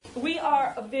We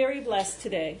are very blessed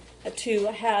today to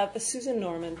have Susan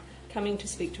Norman coming to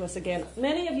speak to us again.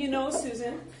 Many of you know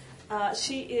Susan.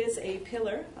 She is a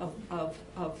pillar of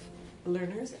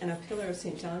learners and a pillar of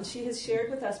St. John's. She has shared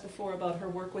with us before about her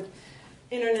work with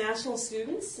international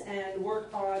students and work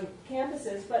on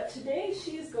campuses, but today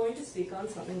she is going to speak on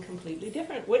something completely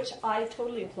different, which I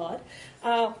totally applaud.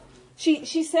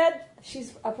 She said,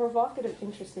 she's a provocative,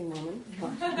 interesting woman.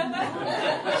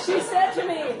 She said to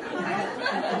me,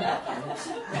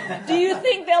 "Do you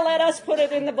think they'll let us put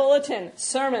it in the bulletin?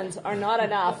 Sermons are not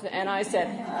enough." And I said,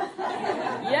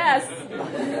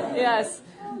 yes.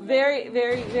 Very,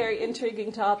 very, very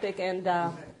intriguing topic, and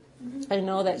I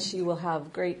know that she will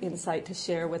have great insight to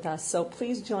share with us. So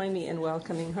please join me in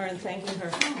welcoming her and thanking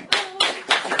her.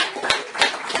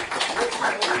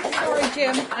 Sorry,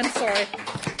 Jim. I'm sorry.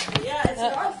 Yeah, it's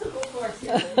an obstacle course.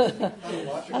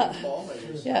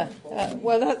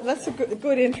 Well, that's a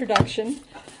good introduction.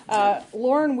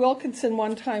 Lauren Wilkinson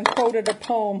one time quoted a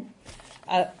poem,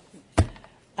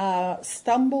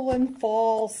 stumble and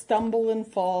fall,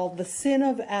 the sin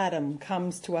of Adam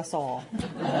comes to us all.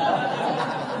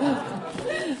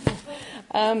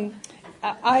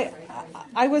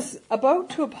 I was about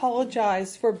to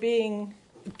apologize for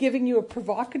giving you a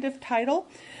provocative title.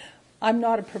 I'm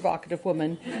not a provocative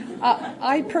woman.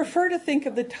 I prefer to think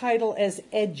of the title as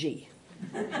edgy.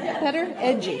 Better?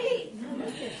 Edgy.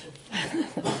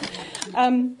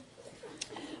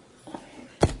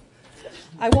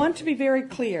 I want to be very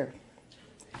clear.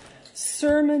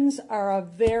 Sermons are a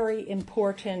very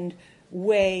important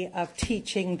way of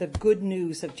teaching the good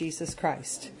news of Jesus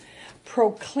Christ.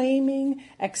 Proclaiming,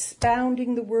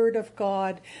 expounding the Word of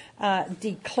God,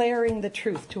 declaring the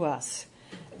truth to us.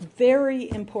 Very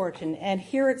important. And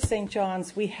here at St.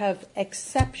 John's, we have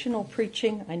exceptional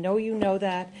preaching. I know you know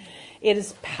that. It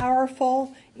is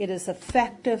powerful. It is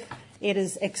effective. It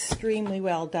is extremely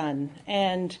well done.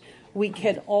 And we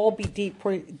can all be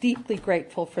deeply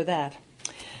grateful for that.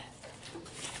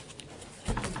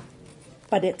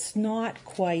 But it's not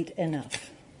quite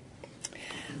enough.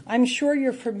 I'm sure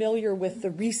you're familiar with the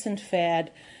recent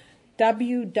fad,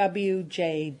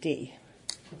 WWJD.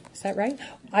 Is that right?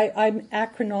 I'm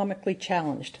acronomically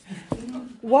challenged.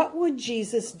 What would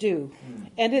Jesus do?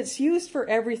 And it's used for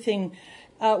everything.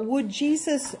 Would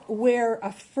Jesus wear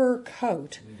a fur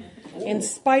coat in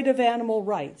spite of animal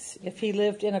rights if he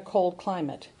lived in a cold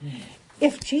climate?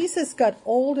 If Jesus got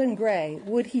old and gray,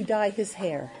 would he dye his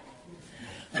hair?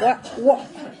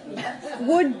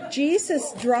 Would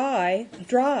Jesus drive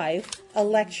a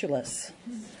Lexus?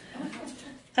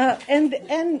 And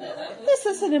this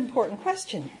is an important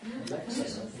question.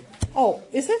 Oh,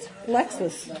 is it?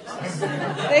 Lexus.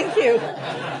 Thank you.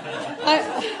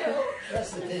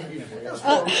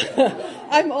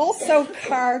 I'm also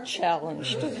car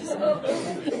challenged.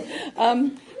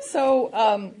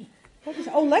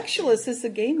 Lexulus is a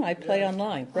game I play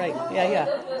online. Right,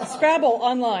 yeah. Scrabble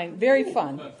online, very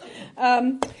fun.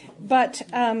 But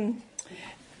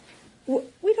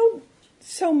we don't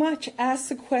so much ask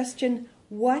the question,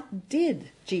 what did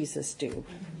Jesus do?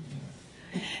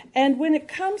 And when it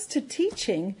comes to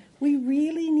teaching, we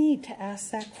really need to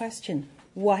ask that question.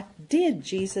 What did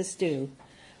Jesus do?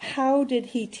 How did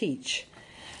he teach?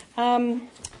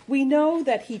 We know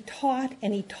that he taught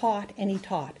and he taught and he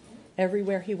taught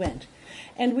everywhere he went.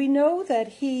 And we know that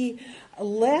he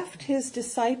left his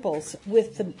disciples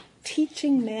with the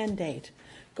teaching mandate.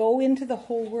 Go into the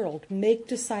whole world, make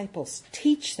disciples,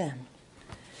 teach them.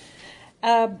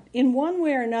 In one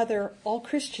way or another, all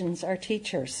Christians are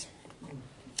teachers.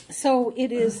 So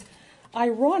it is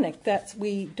ironic that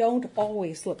we don't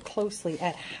always look closely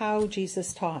at how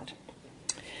Jesus taught.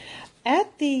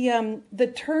 At the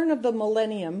turn of the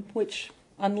millennium, which,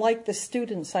 unlike the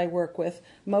students I work with,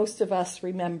 most of us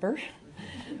remember,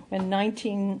 when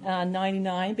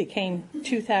 1999 became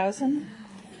 2000,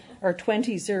 or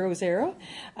 2000,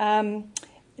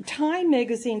 Time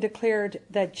magazine declared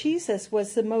that Jesus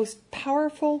was the most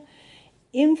powerful,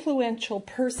 influential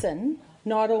person,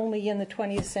 not only in the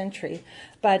 20th century,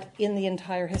 but in the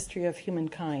entire history of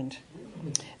humankind.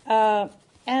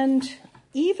 And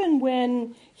even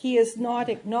when he is not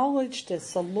acknowledged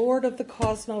as the Lord of the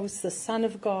cosmos, the Son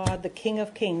of God, the King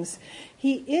of Kings,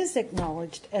 he is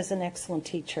acknowledged as an excellent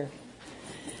teacher.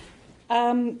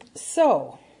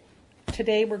 So,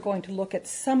 today we're going to look at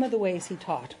some of the ways he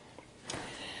taught.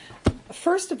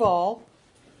 First of all,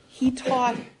 he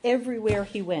taught everywhere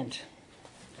he went.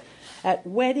 At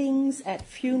weddings, at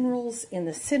funerals, in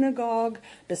the synagogue,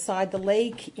 beside the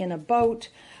lake, in a boat,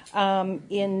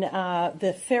 in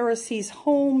the Pharisee's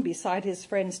home, beside his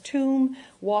friend's tomb,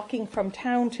 walking from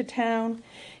town to town.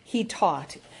 he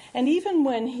taught. And even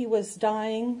when he was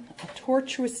dying a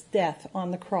torturous death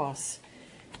on the cross,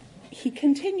 he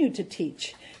continued to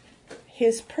teach.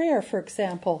 His prayer, for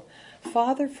example,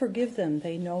 "Father, forgive them,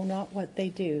 they know not what they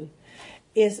do,"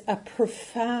 is a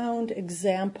profound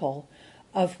example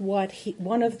of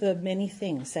one of the many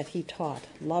things that he taught.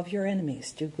 Love your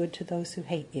enemies, do good to those who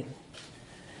hate you.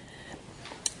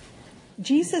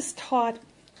 Jesus taught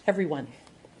everyone.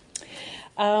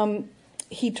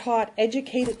 He taught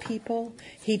educated people.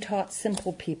 He taught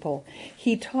simple people.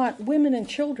 He taught women and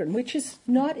children, which is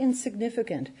not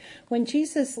insignificant. When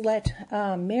Jesus let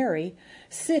Mary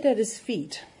sit at his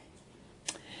feet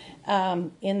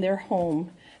in their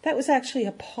home, that was actually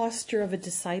a posture of a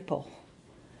disciple.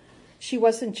 She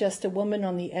wasn't just a woman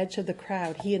on the edge of the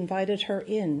crowd. He invited her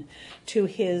in to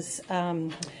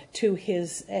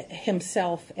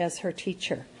himself as her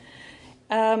teacher.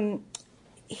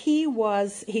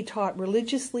 He taught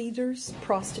religious leaders,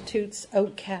 prostitutes,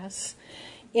 outcasts,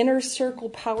 inner circle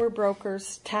power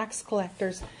brokers, tax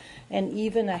collectors, and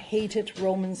even a hated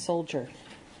Roman soldier.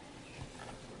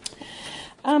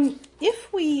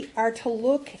 If we are to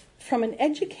look from an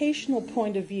educational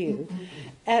point of view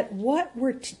at what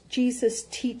were Jesus'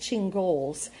 teaching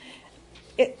goals,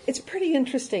 it's pretty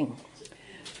interesting.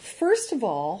 First of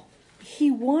all, he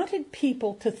wanted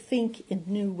people to think in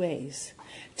new ways,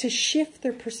 to shift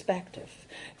their perspective,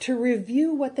 to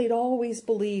review what they'd always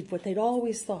believed, what they'd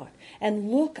always thought,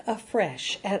 and look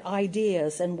afresh at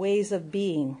ideas and ways of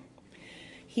being.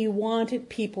 He wanted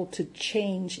people to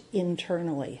change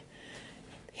internally.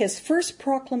 His first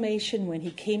proclamation when he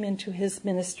came into his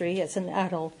ministry as an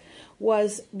adult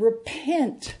was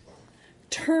repent,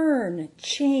 turn,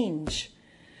 change,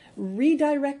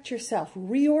 redirect yourself,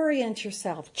 reorient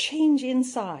yourself, change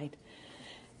inside.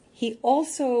 He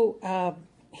also,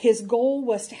 his goal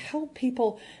was to help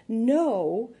people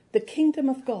know the kingdom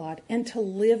of God and to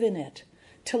live in it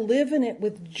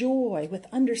with joy, with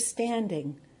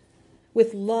understanding,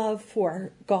 with love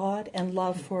for God and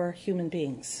love for human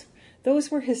beings.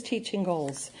 Those were his teaching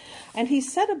goals. And he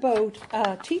set about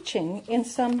teaching in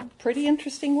some pretty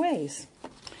interesting ways.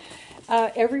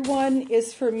 Everyone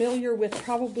is familiar with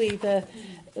probably the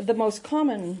most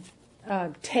common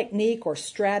technique or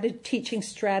teaching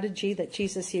strategy that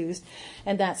Jesus used,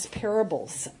 and that's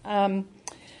parables.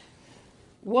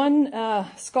 One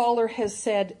scholar has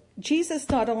said, Jesus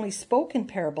not only spoke in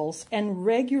parables and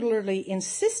regularly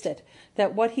insisted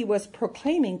that what he was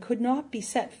proclaiming could not be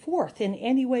set forth in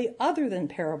any way other than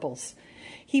parables.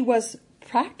 He was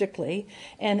practically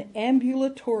an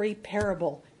ambulatory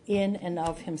parable in and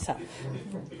of himself.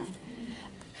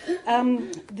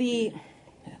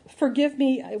 Forgive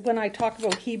me when I talk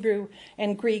about Hebrew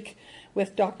and Greek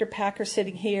with Dr. Packer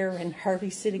sitting here and Harvey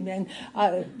sitting there,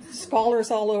 and scholars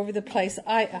all over the place.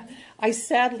 I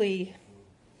sadly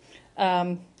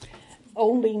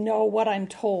only know what I'm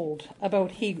told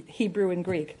about Hebrew and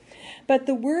Greek. But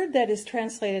the word that is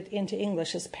translated into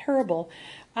English as parable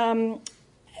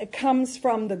comes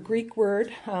from the Greek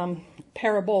word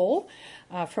parabole,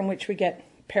 from which we get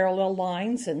parallel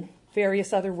lines and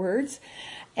various other words.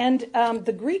 And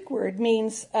the Greek word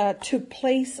means to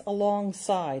place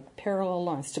alongside, parallel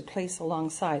lines, to place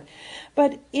alongside.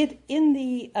 But in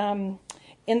the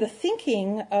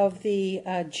thinking of the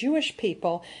Jewish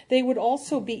people, they would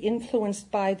also be influenced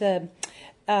by the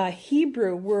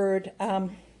Hebrew word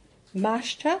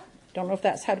mashta, don't know if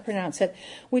that's how to pronounce it,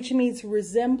 which means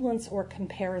resemblance or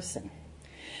comparison.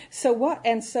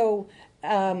 The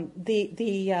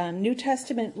New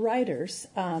Testament writers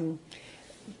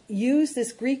use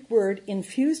this Greek word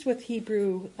infused with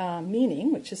Hebrew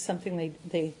meaning, which is something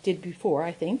they did before,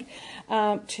 I think,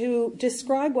 to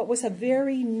describe what was a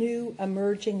very new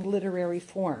emerging literary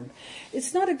form.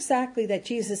 It's not exactly that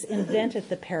Jesus invented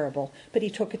the parable, but he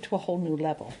took it to a whole new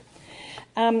level.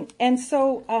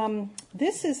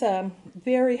 This is a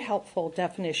very helpful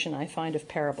definition, I find, of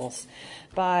parables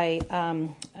by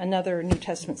another New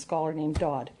Testament scholar named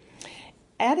Dodd.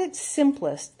 At its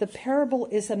simplest, the parable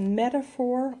is a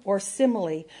metaphor or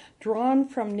simile drawn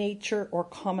from nature or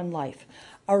common life,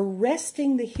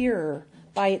 arresting the hearer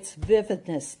by its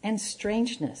vividness and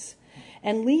strangeness,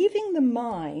 and leaving the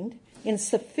mind in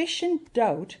sufficient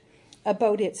doubt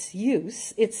about its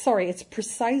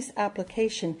precise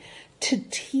application to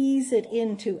tease it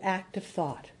into active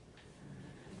thought.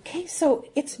 Okay, so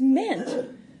it's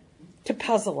meant to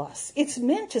puzzle us. It's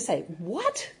meant to say,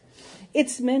 what?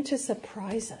 It's meant to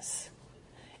surprise us.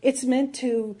 It's meant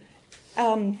to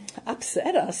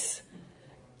upset us,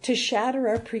 to shatter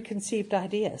our preconceived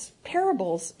ideas.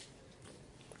 Parables,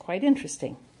 quite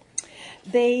interesting.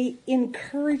 They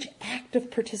encourage active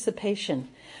participation.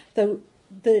 The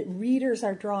the readers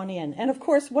are drawn in. And of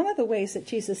course, one of the ways that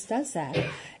Jesus does that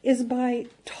is by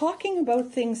talking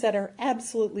about things that are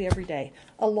absolutely everyday.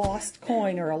 A lost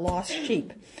coin or a lost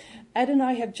sheep. Ed and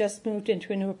I have just moved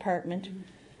into a new apartment.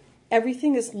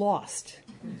 Everything is lost.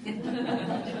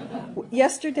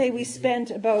 Yesterday we spent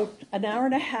about an hour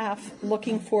and a half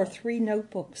looking for 3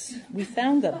 notebooks. We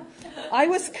found them. I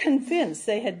was convinced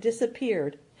they had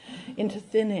disappeared into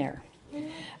thin air.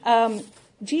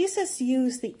 Jesus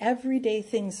used the everyday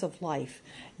things of life,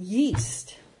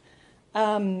 yeast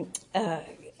and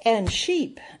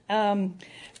sheep, to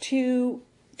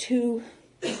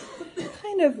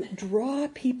kind of draw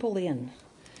people in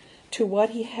to what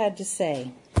he had to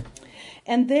say.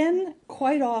 And then,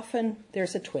 quite often,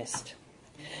 there's a twist.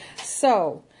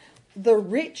 So, the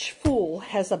rich fool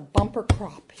has a bumper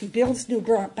crop. He builds new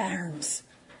barns.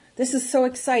 This is so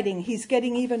exciting. He's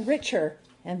getting even richer.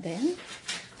 And then,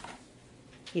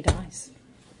 he dies.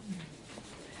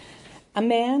 A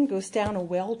man goes down a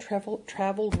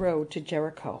well-traveled road to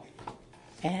Jericho.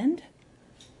 And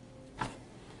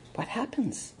what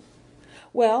happens?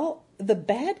 Well, the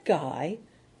bad guy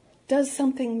does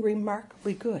something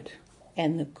remarkably good.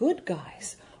 And the good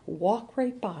guys walk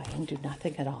right by and do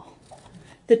nothing at all.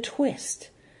 The twist,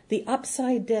 the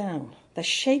upside down, the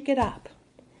shake it up.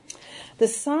 The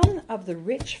son of the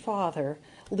rich father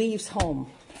leaves home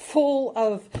full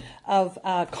of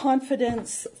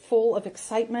confidence, full of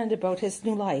excitement about his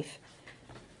new life.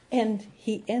 And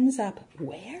he ends up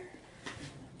where?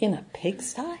 In a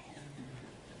pigsty?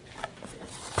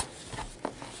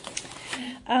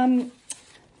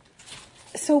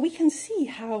 So we can see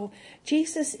how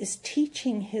Jesus is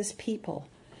teaching his people,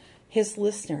 his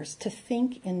listeners, to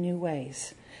think in new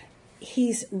ways.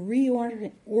 He's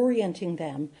reorienting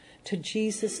them to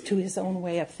Jesus, to his own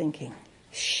way of thinking,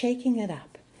 shaking it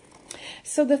up.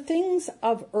 So the things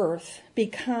of earth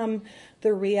become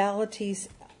the realities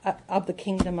of the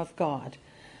kingdom of God.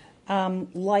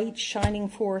 Light shining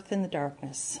forth in the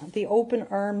darkness, the open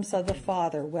arms of the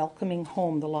father welcoming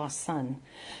home the lost son,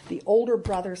 the older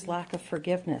brother's lack of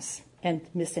forgiveness and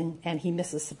he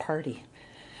misses the party.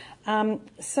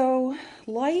 So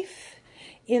life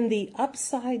in the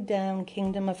upside down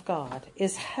kingdom of God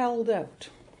is held out,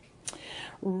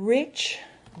 rich,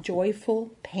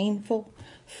 joyful, painful,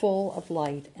 full of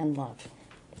light and love.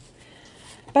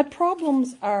 But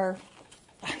parables are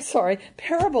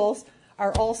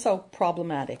also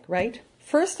problematic, right?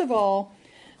 First of all,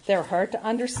 they're hard to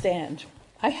understand.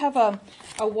 I have a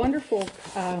wonderful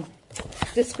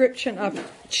description of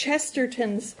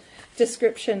Chesterton's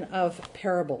description of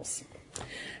parables.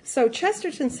 So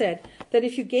Chesterton said that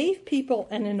if you gave people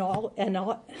an analogy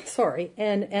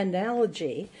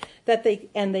that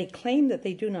they claim that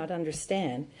they do not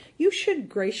understand, you should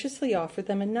graciously offer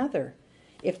them another.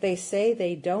 If they say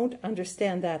they don't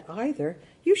understand that either,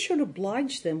 you should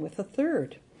oblige them with a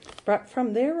third. But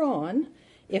from there on,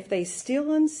 if they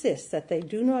still insist that they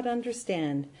do not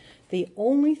understand, the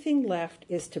only thing left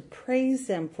is to praise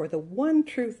them for the one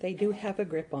truth they do have a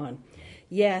grip on.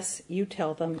 Yes, you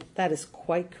tell them, that is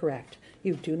quite correct.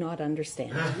 You do not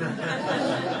understand.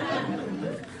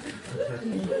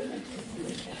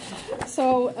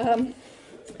 So,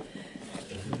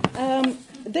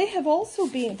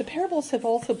 the parables have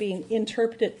also been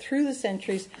interpreted through the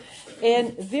centuries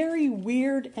in very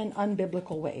weird and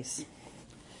unbiblical ways.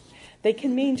 They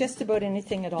can mean just about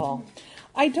anything at all.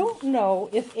 I don't know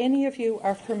if any of you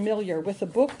are familiar with a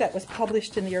book that was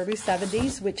published in the early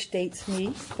 70s, which dates me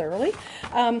thoroughly.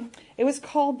 It's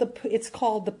called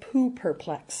the Pooh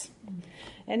Perplex.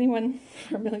 Anyone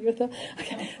familiar with that?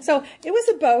 Okay. So it was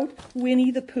about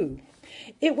Winnie the Pooh.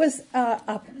 It was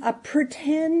a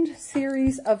pretend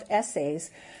series of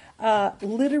essays,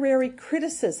 literary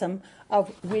criticism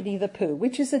of Winnie the Pooh,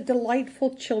 which is a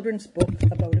delightful children's book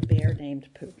about a bear named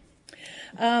Pooh.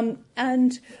 The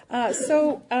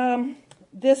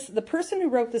person who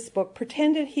wrote this book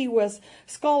pretended he was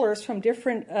scholars from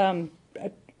different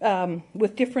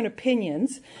with different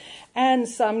opinions, and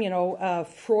some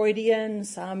Freudian,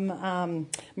 some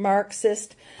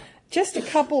Marxist. Just a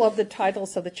couple of the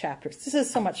titles of the chapters. This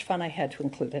is so much fun I had to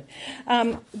include it.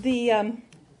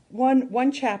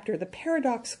 One chapter, The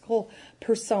Paradoxical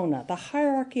Persona, the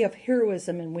Hierarchy of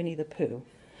Heroism in Winnie the Pooh.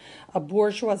 A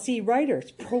bourgeoisie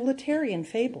writer's proletarian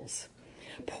fables.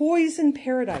 Poison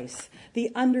Paradise, the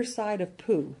underside of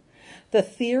Pooh. The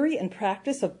theory and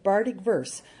practice of bardic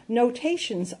verse,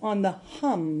 notations on the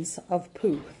hums of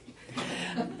Pooh.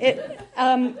 It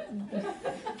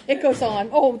goes on.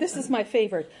 Oh, this is my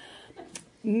favorite.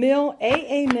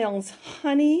 A.A. Milne's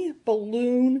Honey,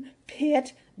 Balloon,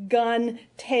 Pit, gun,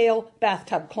 tail,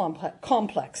 bathtub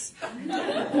complex.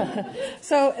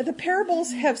 So the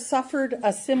parables have suffered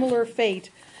a similar fate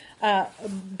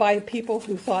by people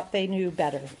who thought they knew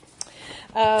better.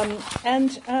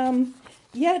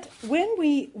 Yet when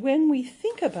we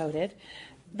think about it,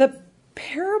 the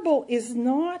parable is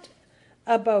not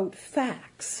about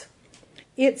facts.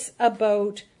 It's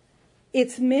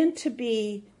meant to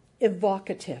be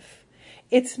evocative.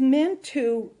 It's meant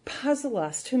to puzzle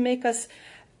us, to make us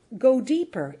go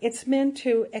deeper. It's meant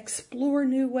to explore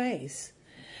new ways.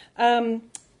 And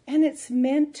it's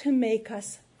meant to make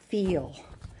us feel.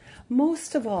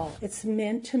 Most of all, it's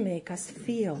meant to make us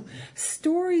feel.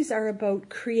 Stories are about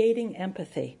creating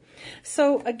empathy.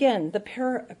 So again,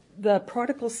 the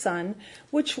prodigal son,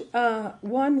 which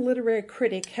one literary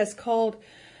critic has called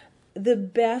the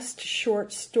best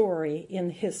short story in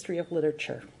the history of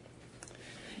literature.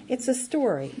 It's a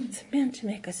story. It's meant to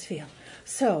make us feel.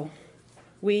 So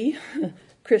we,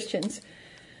 Christians,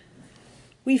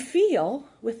 we feel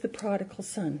with the prodigal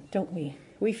son, don't we?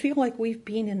 We feel like we've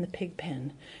been in the pig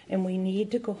pen and we need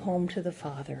to go home to the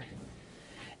Father.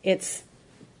 It's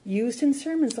used in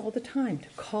sermons all the time to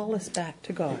call us back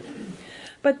to God.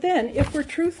 But then, if we're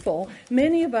truthful,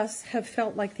 many of us have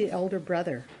felt like the elder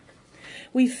brother.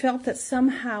 We felt that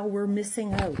somehow we're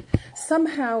missing out.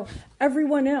 Somehow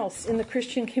everyone else in the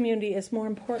Christian community is more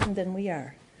important than we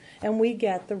are. And we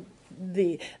get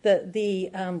the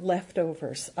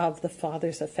leftovers of the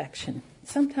Father's affection.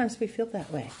 Sometimes we feel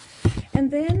that way.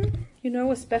 And then,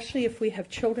 especially if we have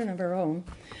children of our own,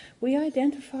 we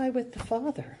identify with the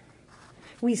Father.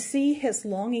 We see his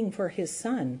longing for his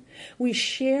son. We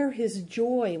share his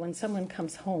joy when someone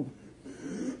comes home.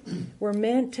 We're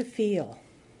meant to feel.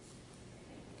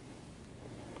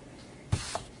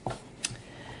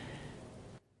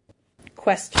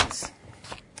 Questions.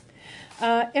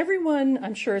 Everyone,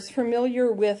 I'm sure, is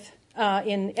familiar with,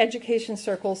 in education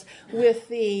circles, with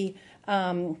the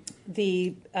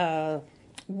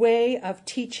way of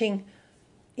teaching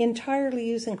entirely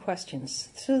using questions.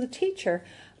 So the teacher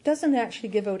doesn't actually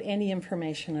give out any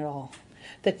information at all.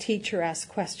 The teacher asks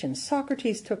questions.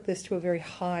 Socrates took this to a very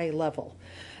high level.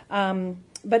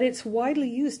 But it's widely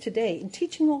used today in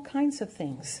teaching all kinds of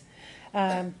things.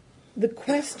 The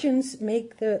questions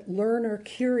make the learner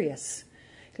curious,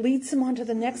 leads them on to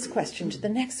the next question, to the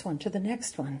next one, to the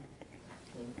next one.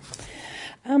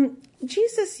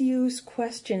 Jesus used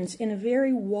questions in a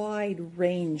very wide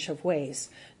range of ways,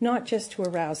 not just to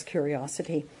arouse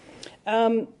curiosity.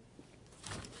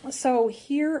 So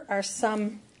here are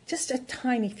some, just a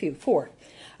tiny few, 4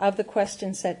 of the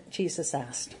questions that Jesus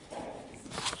asked.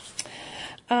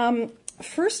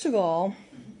 First of all,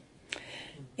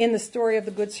 in the story of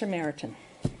the Good Samaritan,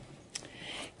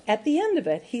 at the end of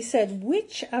it, he said,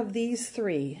 which of these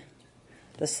 3,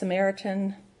 the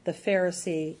Samaritan, the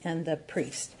Pharisee, and the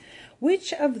priest,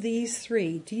 which of these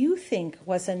 3 do you think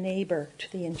was a neighbor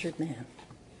to the injured man?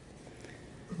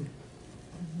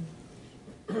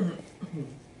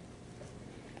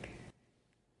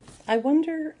 I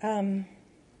wonder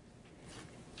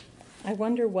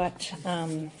what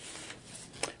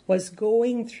was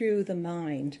going through the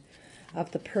mind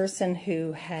of the person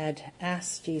who had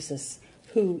asked Jesus,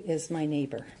 "Who is my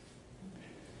neighbor?"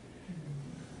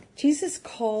 Jesus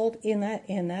called in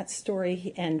that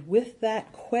story, and with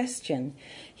that question,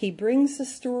 he brings the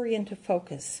story into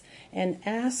focus and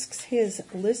asks his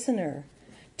listener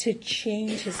to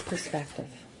change his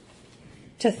perspective,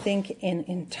 to think in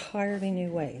entirely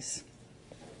new ways.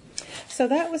 So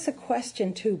that was a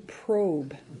question to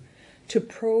probe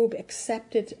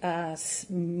accepted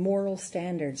moral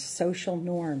standards, social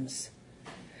norms,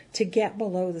 to get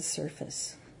below the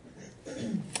surface.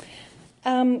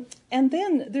 And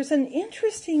then there's an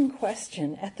interesting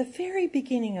question at the very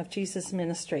beginning of Jesus'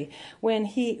 ministry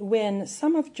when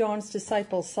some of John's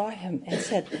disciples saw him and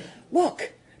said,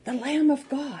 "Look, the Lamb of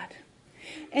God."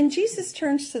 And Jesus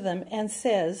turns to them and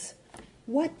says,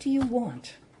 "What do you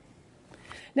want?"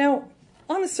 Now,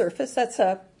 on the surface, that's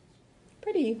a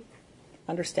pretty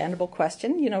understandable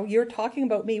question. You're talking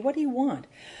about me. What do you want?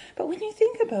 But when you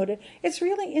think about it, it's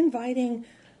really inviting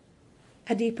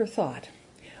a deeper thought.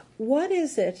 What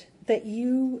is it that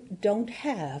you don't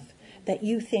have that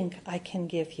you think I can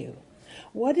give you?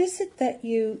 What is it that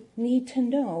you need to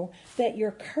know that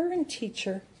your current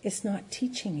teacher is not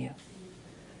teaching you?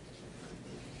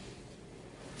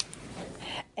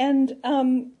 And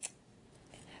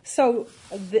so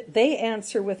they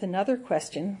answer with another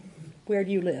question: where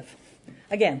do you live?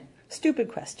 Again, stupid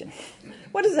question.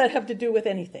 What does that have to do with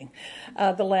anything?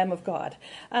 The Lamb of God.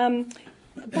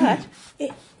 But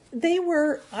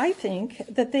I think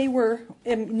that they were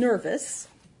nervous.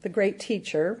 the great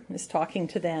teacher, is talking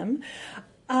to them,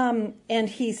 and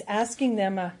he's asking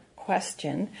them a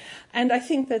question. And I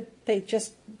think that they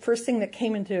just, first thing that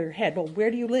came into their head, well, where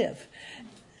do you live?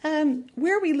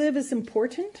 Where we live is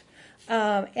important,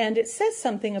 and it says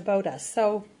something about us.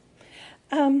 So,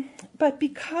 but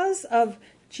because of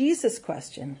Jesus'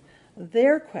 question,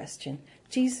 their question,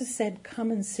 Jesus said,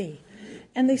 come and see.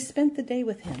 And they spent the day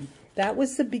with him. That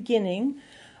was the beginning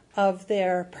of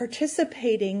their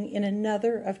participating in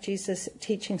another of Jesus'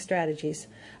 teaching strategies,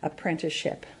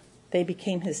 apprenticeship. They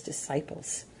became his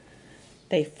disciples.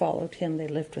 They followed him. They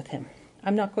lived with him.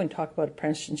 I'm not going to talk about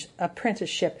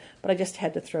apprenticeship, but I just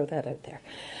had to throw that out there.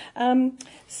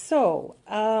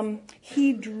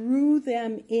 He drew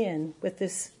them in with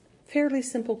this fairly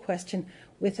simple question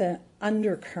with an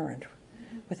undercurrent,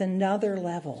 with another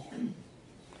level.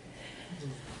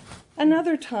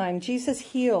 Another time, Jesus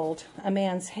healed a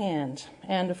man's hand.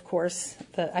 And of course,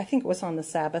 I think it was on the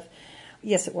Sabbath.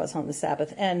 Yes, it was on the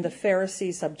Sabbath. And the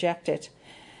Pharisees objected.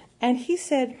 And he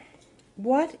said,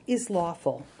 what is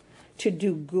lawful? To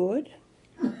do good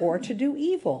or to do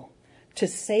evil? To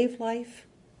save life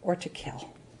or to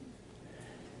kill?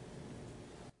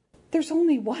 There's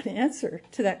only one answer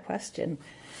to that question.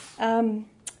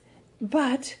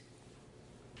 But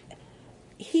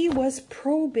he was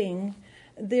probing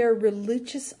their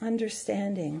religious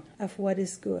understanding of what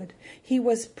is good. He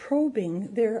was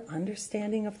probing their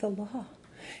understanding of the law.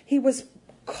 He was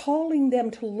calling them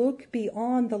to look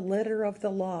beyond the letter of the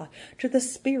law to the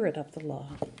spirit of the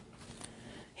law.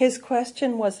 His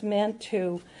question was meant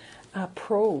to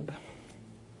probe,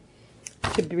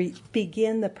 to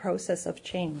begin the process of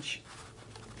change.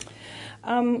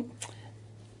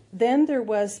 Then there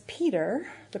was Peter,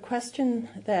 the question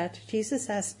that Jesus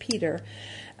asked Peter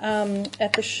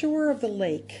at the shore of the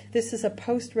lake. This is a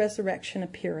post-resurrection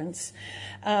appearance.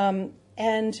 The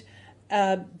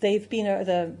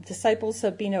disciples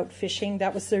have been out fishing.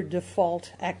 That was their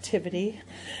default activity.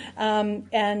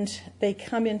 And they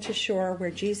come into shore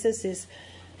where Jesus is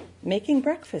making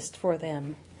breakfast for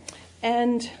them.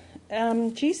 And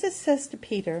Jesus says to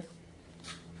Peter,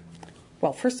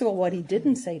 well, first of all, what he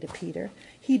didn't say to Peter,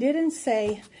 he didn't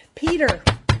say, Peter,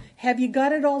 have you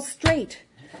got it all straight?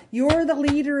 You're the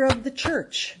leader of the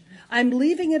church. I'm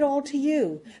leaving it all to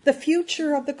you. The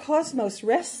future of the cosmos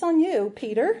rests on you,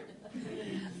 Peter.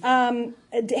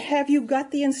 Have you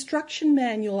got the instruction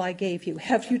manual I gave you?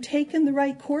 Have you taken the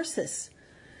right courses?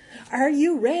 Are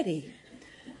you ready?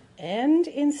 And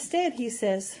instead he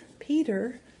says,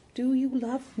 Peter, do you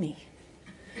love me?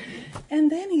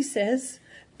 And then he says,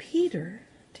 Peter,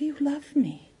 do you love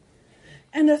me?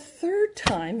 And a third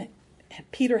time,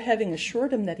 Peter having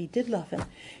assured him that he did love him,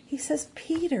 he says,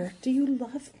 Peter, do you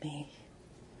love me?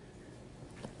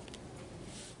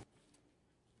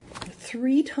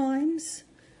 3 times,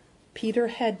 Peter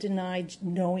had denied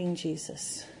knowing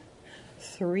Jesus.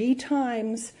 3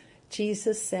 times,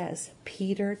 Jesus says,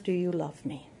 Peter, do you love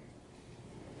me?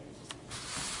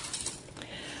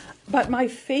 But my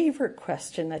favorite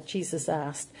question that Jesus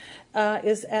asked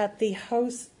is at the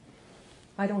house.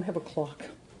 I don't have a clock.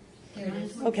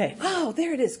 Okay. Oh,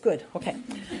 there it is. Good. Okay.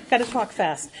 Got to talk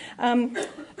fast.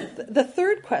 The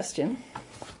third question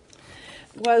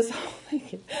was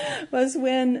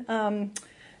when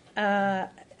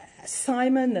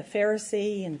Simon the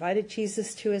Pharisee invited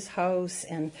Jesus to his house,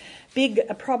 and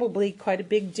probably quite a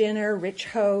big dinner, rich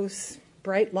house,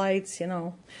 bright lights,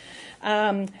 and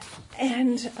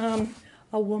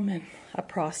a woman, a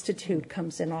prostitute,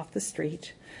 comes in off the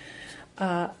street,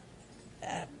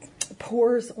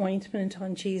 pours ointment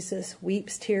on Jesus,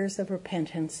 weeps tears of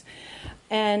repentance.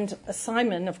 And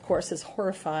Simon, of course, is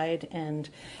horrified, and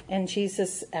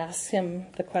Jesus asks him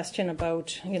the question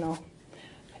about,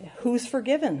 who's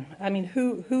forgiven? I mean,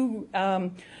 who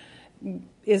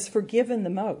is forgiven the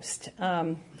most?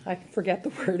 I forget the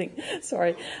wording.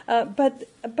 Sorry.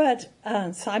 But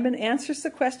Simon answers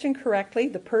the question correctly.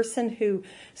 The person who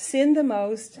sinned the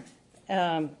most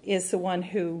is the one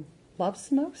who loves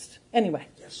the most. Anyway,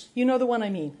 yes. You know the one I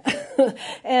mean.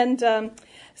 And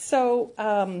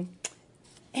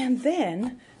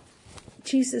then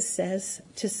Jesus says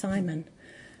to Simon,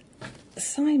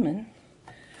 Simon,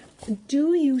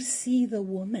 do you see the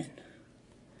woman?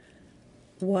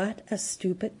 What a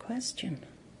stupid question.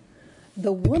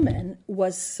 The woman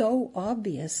was so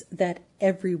obvious that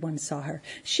everyone saw her.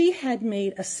 She had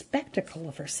made a spectacle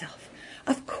of herself.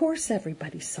 Of course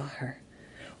everybody saw her.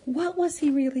 What was he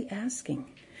really asking?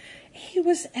 He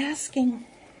was asking,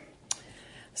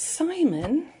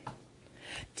 Simon,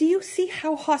 do you see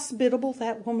how hospitable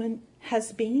that woman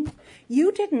has been?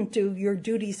 You didn't do your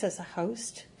duties as a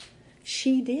host.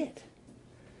 She did.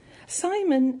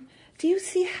 Simon, do you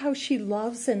see how she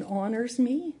loves and honors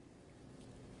me?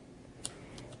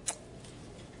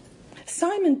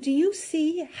 Simon, do you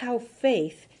see how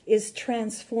faith is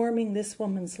transforming this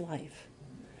woman's life?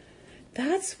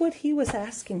 That's what he was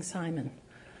asking Simon.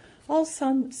 All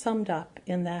summed up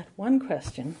in that one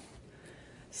question.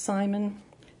 Simon,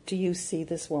 do you see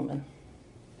this woman?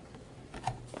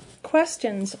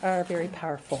 Questions are very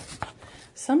powerful.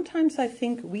 Sometimes I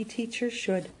think we teachers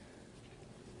should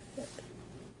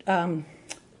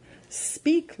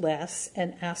speak less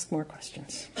and ask more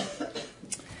questions.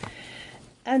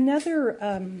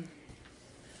 Another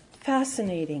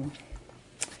fascinating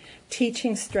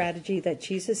teaching strategy that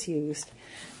Jesus used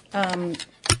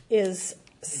is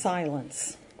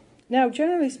silence. Now,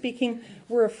 generally speaking,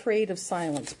 we're afraid of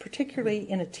silence, particularly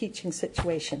in a teaching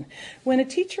situation. When a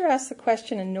teacher asks a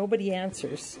question and nobody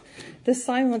answers, the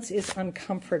silence is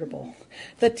uncomfortable.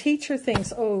 The teacher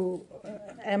thinks,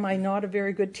 am I not a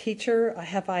very good teacher?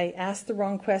 Have I asked the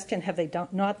wrong question? Have they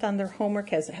not done their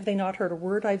homework? Have they not heard a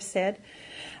word I've said?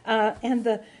 And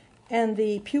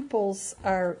the pupils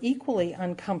are equally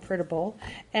uncomfortable,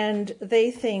 and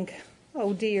they think,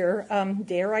 oh dear,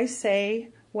 dare I say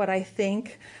what I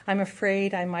think? I'm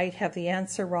afraid I might have the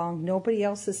answer wrong. Nobody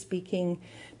else is speaking.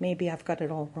 Maybe I've got it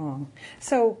all wrong.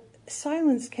 So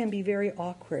silence can be very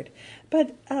awkward.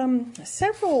 But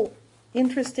several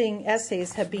interesting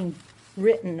essays have been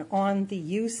written on the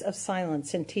use of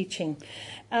silence in teaching.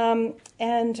 One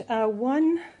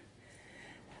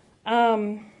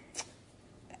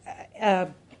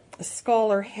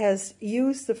scholar has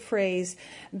used the phrase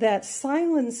that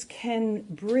silence can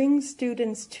bring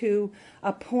students to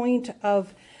a point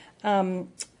of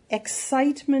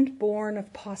excitement born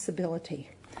of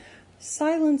possibility.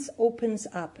 Silence opens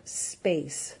up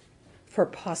space for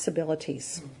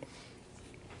possibilities.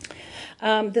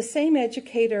 The same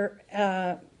educator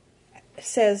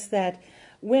says that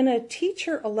when a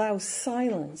teacher allows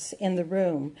silence in the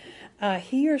room,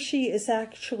 he or she is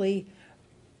actually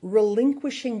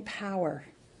relinquishing power.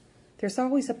 There's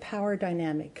always a power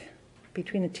dynamic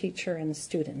between a teacher and the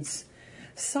students.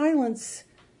 Silence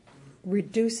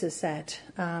reduces that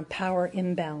power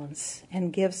imbalance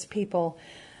and gives people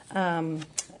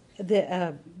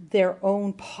their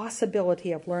own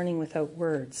possibility of learning without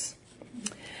words.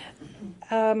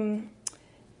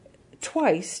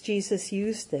 Twice Jesus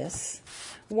used this.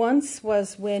 Once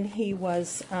was when he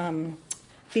was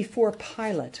before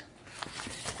Pilate.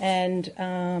 And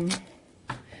I'll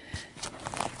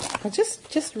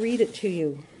just read it to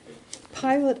you.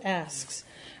 Pilate asks,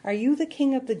 "Are you the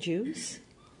king of the Jews?"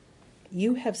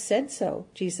 "You have said so,"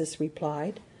 Jesus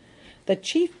replied. The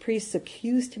chief priests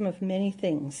accused him of many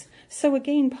things. So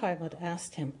again Pilate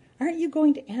asked him, "Aren't you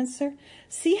going to answer?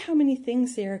 See how many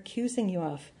things they are accusing you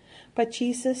of." But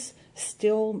Jesus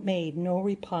still made no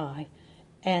reply,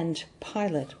 and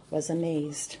Pilate was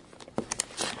amazed.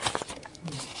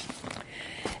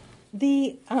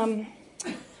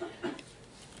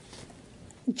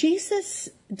 Jesus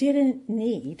didn't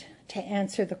need to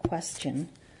answer the question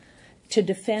to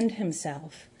defend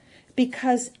himself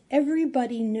because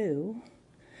everybody knew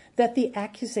that the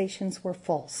accusations were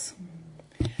false.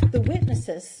 The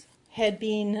witnesses had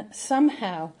been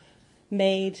somehow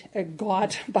made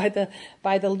got by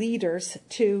the leaders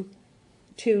to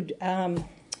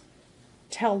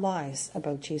tell lies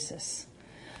about Jesus.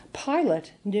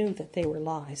 Pilate knew that they were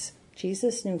lies.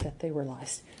 Jesus knew that they were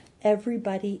lies.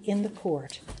 Everybody in the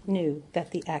court knew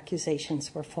that the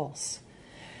accusations were false.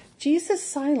 Jesus'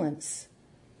 silence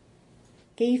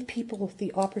gave people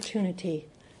the opportunity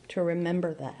to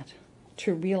remember that,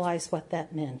 to realize what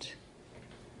that meant.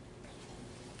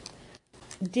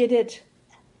 Did it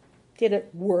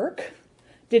work?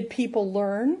 Did people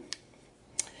learn?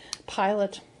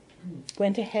 Pilate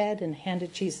went ahead and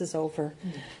handed Jesus over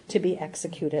to be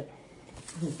executed.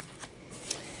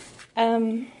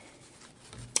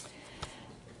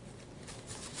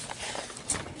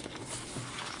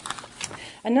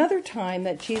 Another time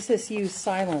that Jesus used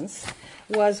silence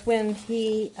was when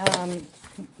when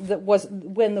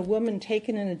the woman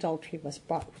taken in adultery was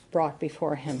brought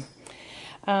before him,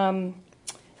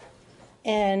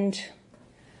 and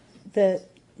the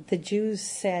Jews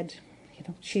said,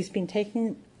 she's been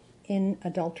taken in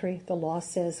adultery. The law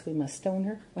says we must stone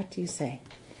her. What do you say?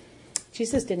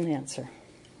 Jesus didn't answer.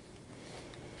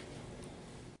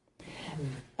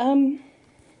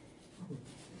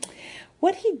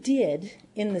 What he did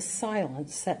in the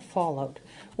silence that followed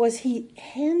was he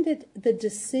handed the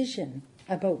decision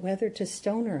about whether to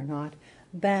stone her or not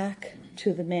back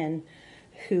to the men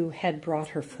who had brought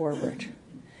her forward.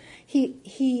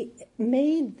 He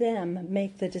made them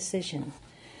make the decision.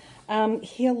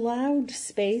 He allowed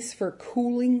space for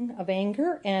cooling of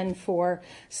anger and for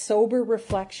sober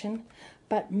reflection.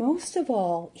 But most of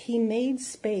all, he made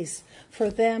space for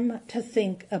them to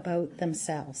think about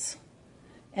themselves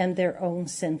and their own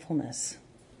sinfulness.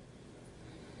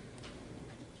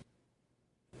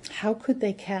 How could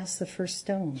they cast the first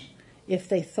stone if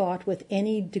they thought with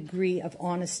any degree of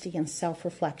honesty and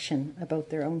self-reflection about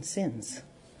their own sins?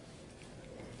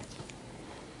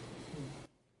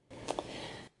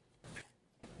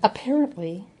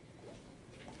 Apparently,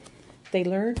 they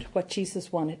learned what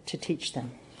Jesus wanted to teach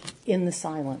them in the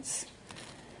silence.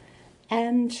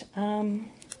 And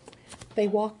they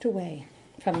walked away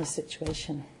from the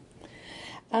situation.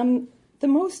 One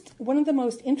of the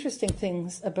most interesting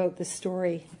things about this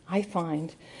story, I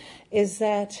find, is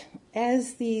that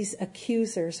as these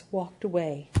accusers walked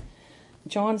away,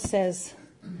 John says,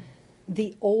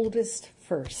 the oldest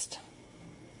first.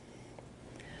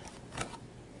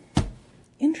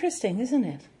 Interesting, isn't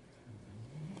it?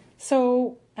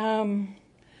 So,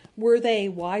 were they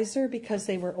wiser because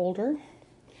they were older?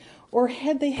 Or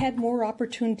had they had more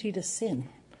opportunity to sin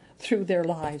through their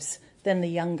lives than the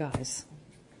young guys?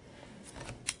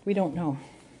 We don't know.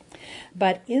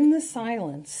 But in the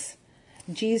silence,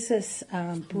 Jesus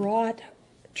brought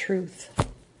truth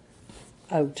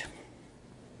out,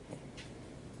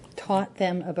 taught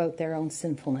them about their own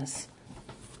sinfulness.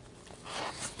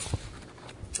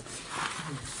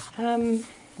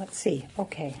 Let's see.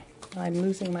 Okay, I'm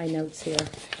losing my notes here,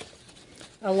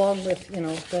 along with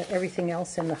everything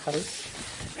else in the house.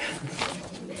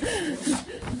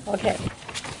 Okay.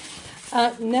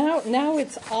 Now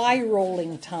it's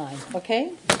eye-rolling time.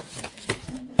 Okay.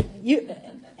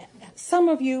 Some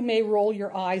of you may roll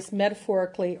your eyes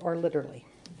metaphorically or literally.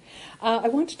 I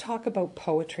want to talk about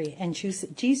poetry and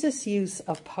Jesus' use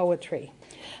of poetry.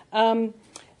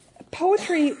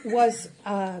 Poetry was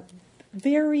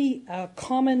very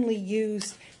commonly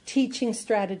used teaching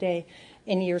strategy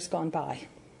in years gone by,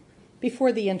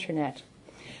 before the internet,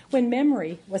 when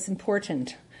memory was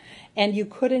important and you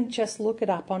couldn't just look it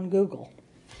up on Google.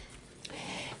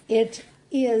 It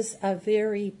is a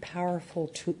very powerful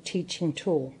teaching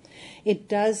tool. It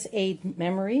does aid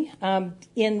memory.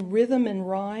 In rhythm and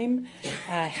rhyme,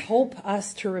 help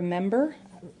us to remember.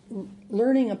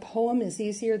 Learning a poem is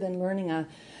easier than learning a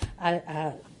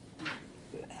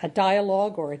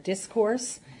dialogue or a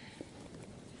discourse.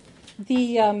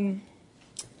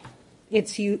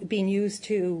 It's being used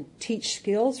to teach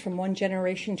skills from one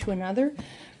generation to another.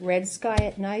 Red sky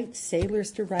at night,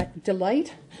 sailors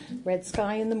delight. Red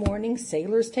sky in the morning,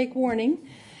 sailors take warning.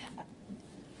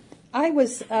 I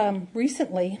was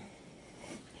recently,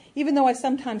 even though I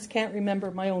sometimes can't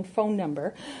remember my own phone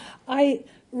number, I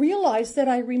realized that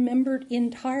I remembered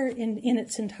in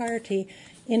its entirety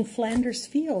in Flanders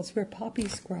Fields where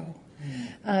poppies grow.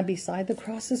 Beside the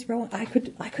crosses row, I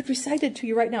could recite it to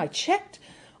you right now. I checked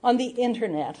on the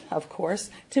internet, of course,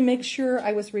 to make sure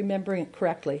I was remembering it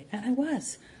correctly. And I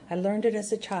was. I learned it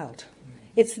as a child.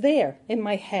 It's there in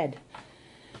my head.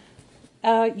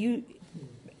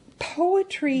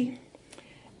 Poetry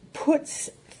puts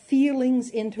feelings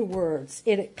into words.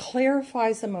 It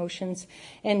clarifies emotions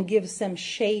and gives them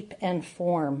shape and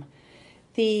form.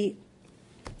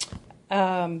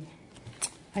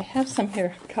 I have some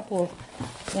here, a couple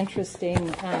of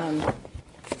interesting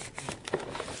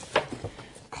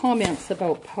comments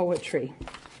about poetry.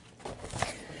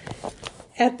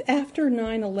 After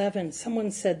 9/11,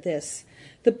 someone said this: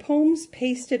 the poems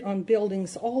pasted on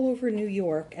buildings all over New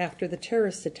York after the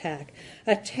terrorist attack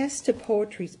attest to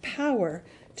poetry's power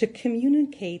to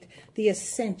communicate the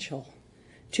essential,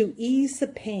 to ease the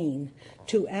pain,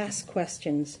 to ask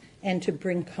questions, and to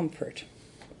bring comfort.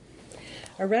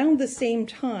 Around the same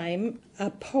time, a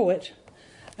poet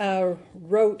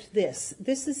wrote this.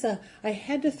 I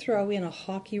had to throw in a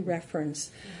hockey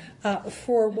reference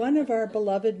for one of our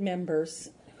beloved members,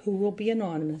 who will be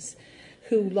anonymous,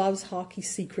 who loves hockey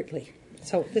secretly.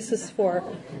 So this is for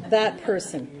that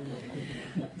person.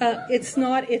 It's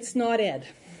not Ed.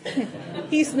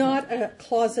 He's not a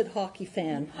closet hockey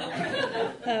fan.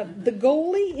 The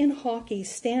goalie in hockey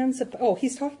stands up. Oh,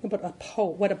 he's talking about a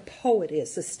poet. What a poet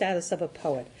is, the status of a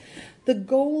poet. The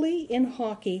goalie in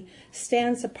hockey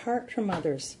stands apart from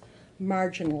others,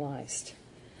 marginalized.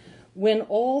 When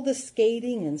all the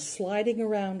skating and sliding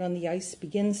around on the ice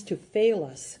begins to fail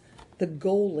us, the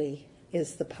goalie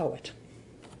is the poet.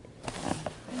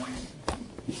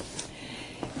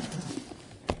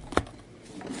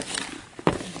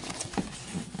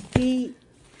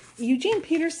 Eugene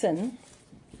Peterson,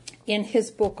 in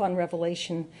his book on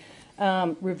Revelation,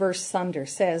 Reverse Thunder,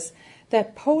 says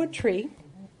that poetry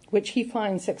which he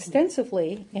finds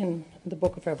extensively in the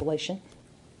book of Revelation,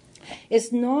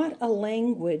 is not a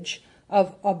language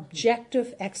of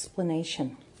objective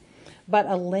explanation, but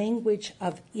a language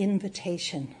of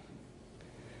invitation.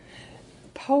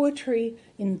 Poetry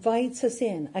invites us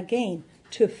in, again,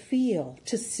 to feel,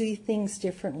 to see things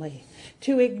differently,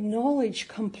 to acknowledge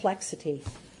complexity,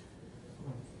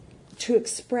 to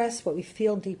express what we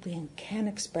feel deeply and can't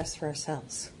express for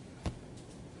ourselves.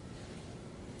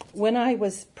 When I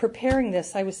was preparing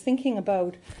this, I was thinking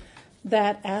about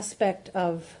that aspect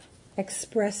of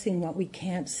expressing what we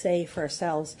can't say for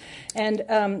ourselves.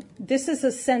 And this is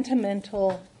a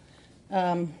sentimental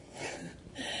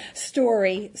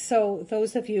story, so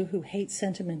those of you who hate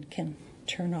sentiment can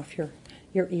turn off your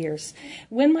ears.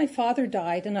 When my father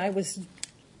died and I was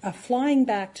flying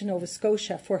back to Nova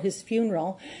Scotia for his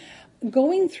funeral,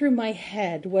 going through my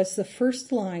head was the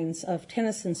first lines of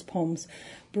Tennyson's poems,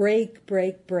 "Break,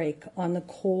 break, break on the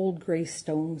cold grey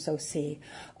stones, O sea.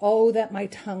 Oh, that my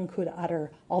tongue could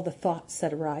utter all the thoughts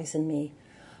that arise in me."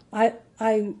 I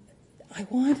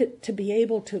wanted to be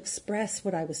able to express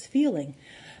what I was feeling.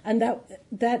 And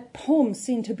that poem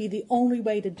seemed to be the only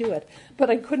way to do it. But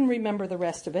I couldn't remember the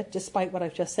rest of it, despite what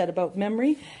I've just said about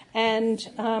memory. And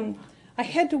I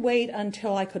had to wait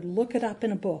until I could look it up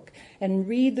in a book and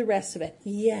read the rest of it.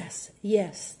 Yes.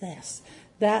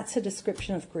 That's a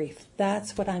description of grief.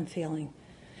 That's what I'm feeling.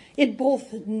 It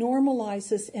both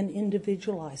normalizes and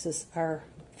individualizes our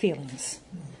feelings.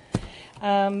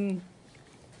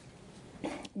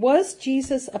 Was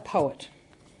Jesus a poet?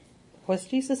 Was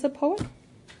Jesus a poet?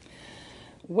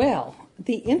 Well,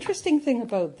 the interesting thing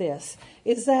about this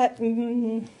is that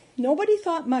nobody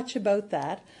thought much about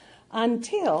that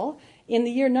until in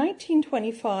the year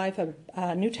 1925,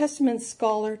 a New Testament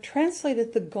scholar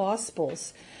translated the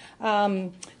Gospels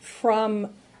from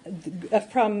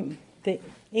the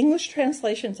English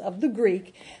translations of the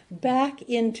Greek back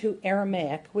into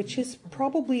Aramaic, which is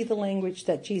probably the language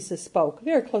that Jesus spoke,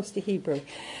 very close to Hebrew.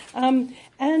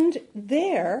 And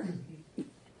there,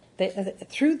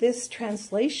 through this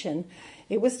translation,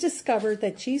 it was discovered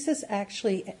that Jesus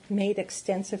actually made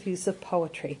extensive use of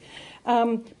poetry,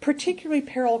 particularly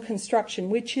parallel construction,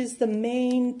 which is the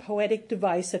main poetic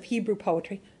device of Hebrew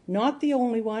poetry. Not the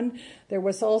only one. There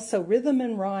was also rhythm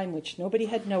and rhyme, which nobody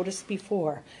had noticed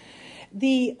before.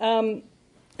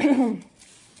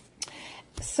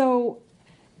 So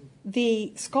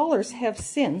the scholars have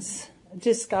since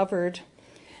discovered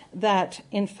that,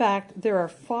 in fact, there are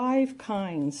 5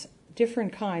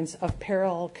 different kinds of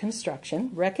parallel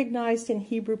construction recognized in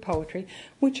Hebrew poetry,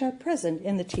 which are present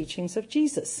in the teachings of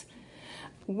Jesus.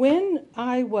 When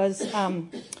I was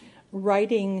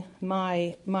writing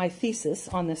my thesis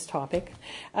on this topic,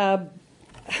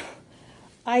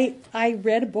 I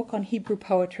read a book on Hebrew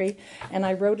poetry, and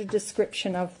I wrote a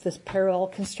description of this parallel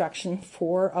construction,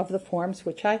 4 of the forms,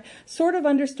 which I sort of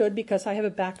understood because I have a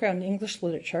background in English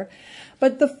literature.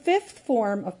 But the 5th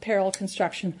form of parallel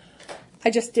construction, I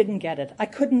just didn't get it. I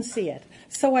couldn't see it.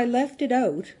 So I left it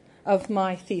out of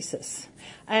my thesis.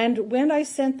 And when I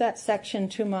sent that section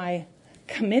to my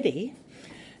committee,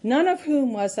 none of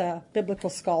whom was a biblical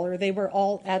scholar, they were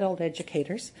all adult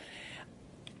educators,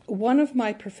 one of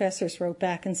my professors wrote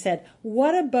back and said,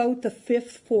 "What about the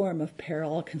 5th form of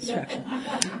parallel construction?"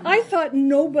 I thought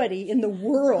nobody in the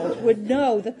world would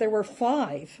know that there were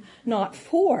 5, not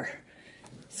 4.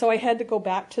 So I had to go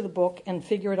back to the book and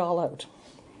figure it all out.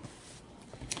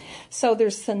 So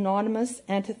there's synonymous,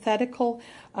 antithetical,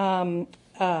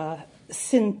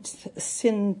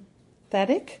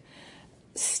 synthetic,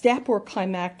 step or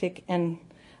climactic, and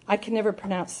I can never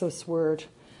pronounce this word,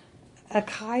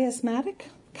 chiasmatic,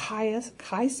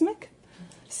 chiasmic,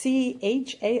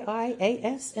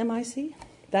 chiasmic.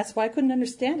 That's why I couldn't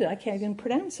understand it. I can't even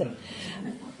pronounce it.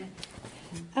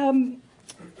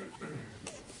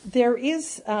 There are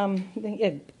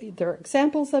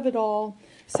examples of it all.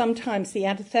 Sometimes the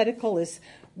antithetical is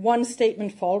one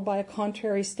statement followed by a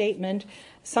contrary statement.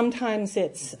 Sometimes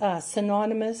it's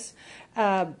synonymous.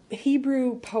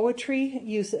 Hebrew poetry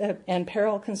and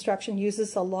parallel construction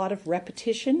uses a lot of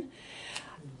repetition.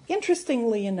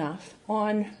 Interestingly enough,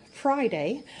 on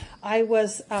Friday, I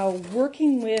was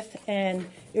working with an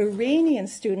Iranian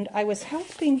student. I was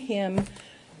helping him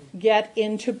get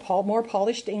into more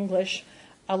polished English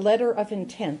a letter of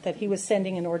intent that he was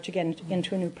sending in order to get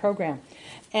into a new program.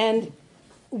 And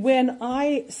when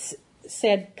I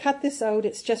said, "Cut this out,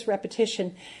 it's just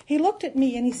repetition," he looked at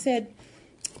me and he said,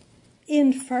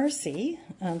 "In Farsi,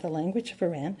 the language of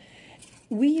Iran,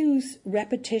 we use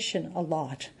repetition a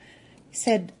lot." He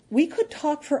said, "We could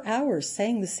talk for hours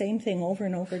saying the same thing over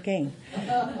and over again."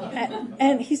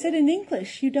 And he said, "In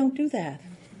English, you don't do that."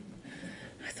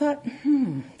 I thought,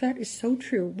 that is so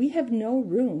true. We have no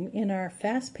room in our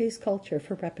fast-paced culture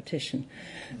for repetition.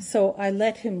 So I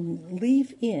let him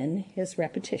leave in his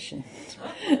repetition.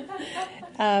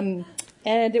 And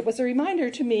it was a reminder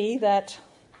to me that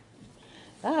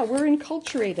we're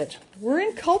enculturated.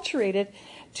 We're enculturated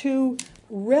to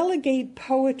relegate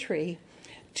poetry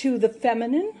to the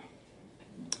feminine,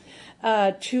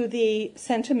 to the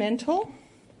sentimental.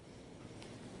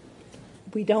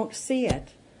 We don't see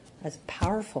it as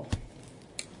powerful,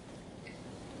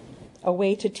 a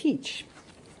way to teach.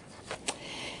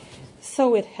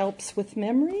 So it helps with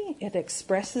memory, it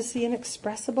expresses the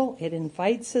inexpressible, it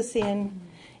invites us in,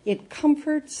 it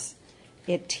comforts,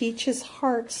 it teaches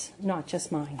hearts, not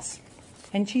just minds.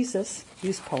 And Jesus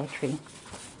used poetry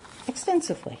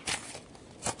extensively.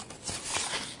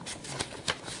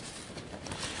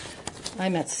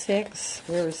 I'm at 6,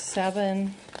 we're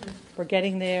 7, we're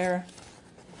getting there.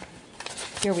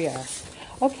 Here we are.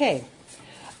 Okay.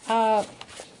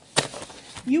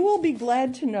 You will be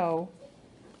glad to know,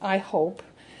 I hope,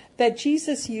 that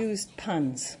Jesus used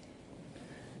puns.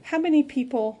 How many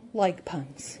people like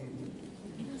puns?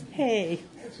 Hey.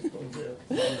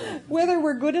 Whether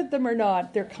we're good at them or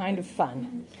not, they're kind of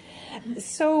fun.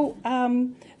 So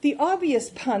the obvious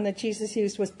pun that Jesus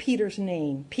used was Peter's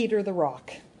name, Peter the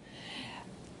Rock.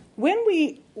 When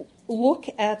we look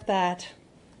at that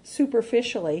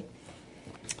superficially,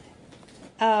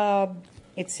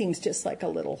 it seems just like a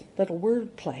little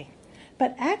word play.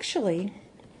 But actually,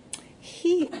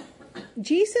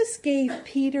 Jesus gave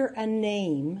Peter a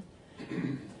name.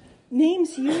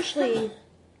 Names usually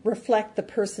reflect the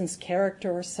person's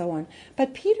character or so on.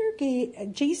 But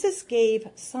Jesus gave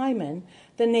Simon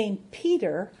the name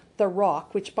Peter the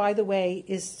Rock, which, by the way,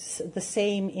 is the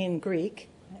same in Greek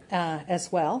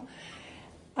as well,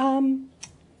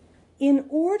 in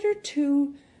order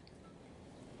to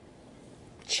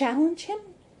challenge him,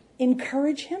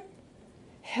 encourage him,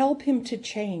 help him to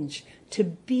change,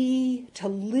 to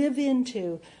live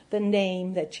into the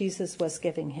name that Jesus was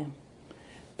giving him.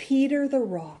 Peter the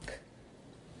Rock.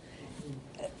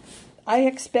 I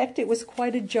expect it was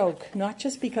quite a joke, not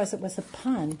just because it was a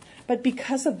pun, but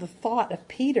because of the thought of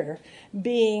Peter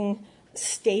being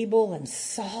stable and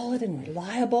solid and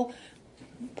reliable.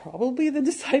 Probably the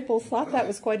disciples thought that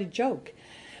was quite a joke.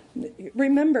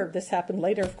 Remember, this happened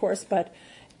later, of course, but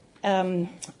at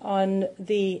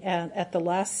the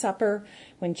Last Supper,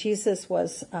 when Jesus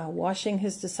was washing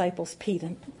his disciples'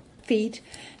 feet,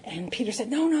 and Peter said,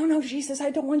 No, Jesus, I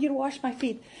don't want you to wash my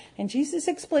feet. And Jesus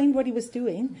explained what he was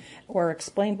doing, or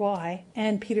explained why,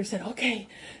 and Peter said, okay,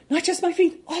 not just my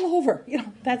feet, all over.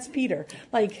 That's Peter.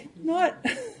 Like, not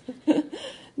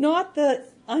the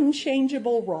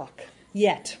unchangeable rock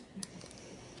yet.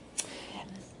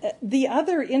 The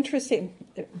other interesting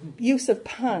use of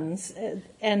puns,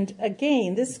 and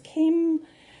again, this came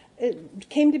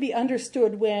to be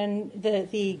understood when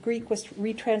the Greek was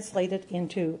retranslated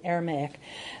into Aramaic.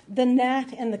 The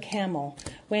gnat and the camel.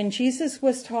 When Jesus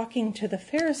was talking to the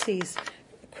Pharisees,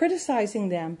 criticizing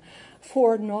them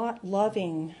for not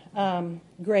loving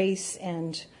grace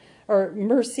or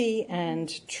mercy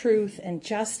and truth and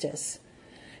justice,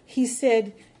 he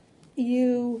said,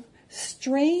 you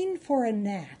strain for a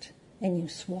gnat and you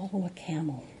swallow a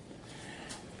camel.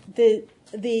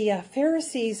 The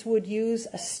Pharisees would use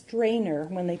a strainer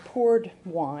when they poured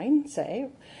wine, say,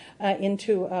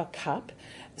 into a cup,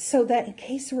 so that in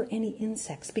case there were any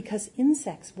insects, because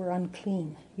insects were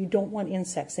unclean. You don't want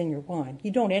insects in your wine.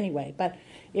 You don't anyway, but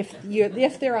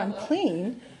if they're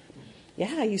unclean,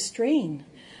 you strain.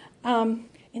 And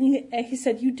he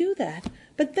said, you do that,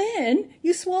 but then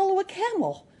you swallow a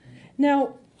camel.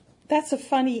 Now, that's a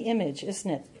funny image, isn't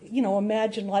it?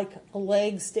 Imagine like a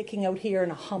leg sticking out here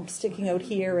and a hump sticking out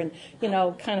here and,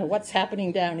 kind of what's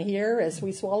happening down here as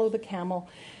we swallow the camel.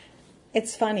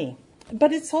 It's funny.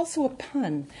 But it's also a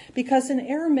pun, because in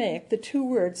Aramaic, the two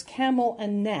words camel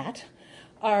and gnat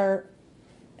are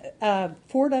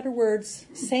 4-letter words,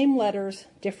 same letters,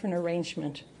 different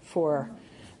arrangement for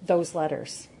those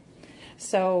letters.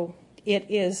 So it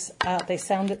is, they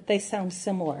sound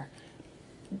similar.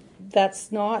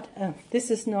 This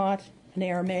is not an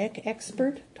Aramaic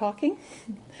expert talking,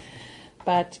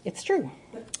 but it's true.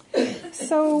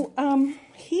 So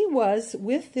he was,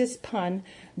 with this pun,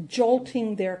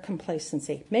 jolting their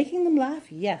complacency. Making them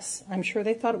laugh? Yes. I'm sure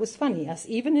they thought it was funny. Yes,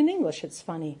 even in English it's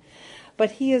funny.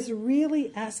 But he is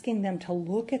really asking them to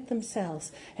look at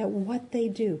themselves, at what they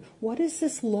do. What is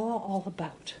this law all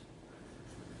about?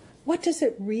 What does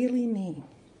it really mean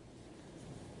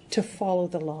to follow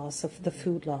the laws of the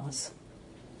food laws?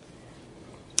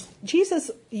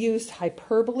 Jesus used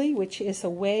hyperbole, which is a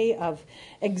way of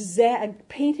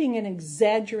painting an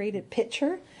exaggerated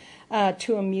picture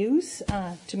to amuse,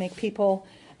 to make people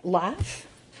laugh.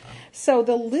 So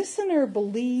the listener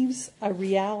believes a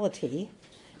reality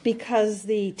because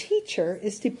the teacher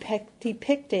is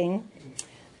depicting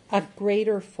a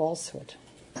greater falsehood.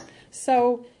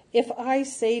 So if I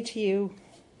say to you,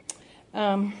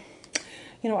 I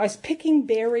was picking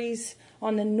berries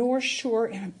on the North Shore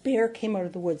and a bear came out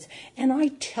of the woods. And I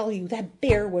tell you, that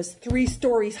bear was 3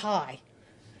 stories high.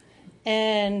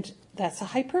 And that's a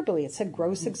hyperbole. It's a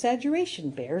gross exaggeration.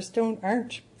 Bears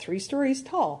aren't 3 stories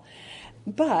tall.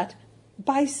 But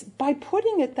by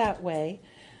putting it that way,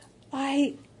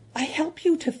 I help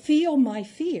you to feel my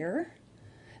fear.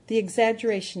 The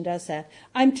exaggeration does that.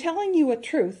 I'm telling you a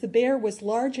truth. The bear was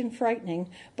large and frightening,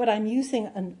 but I'm using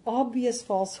an obvious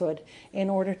falsehood in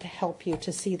order to help you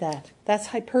to see that. That's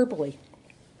hyperbole.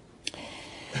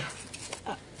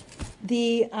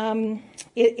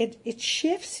 It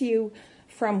shifts you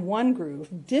from one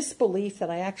groove, disbelief that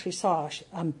I actually saw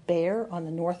a bear on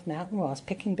the North Mountain while I was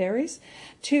picking berries,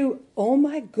 to, oh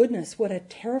my goodness, what a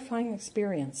terrifying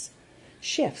experience.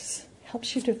 Shifts,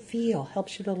 helps you to feel,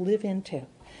 helps you to live into.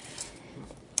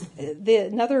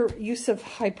 Another use of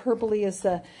hyperbole is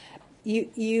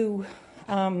you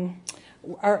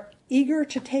are eager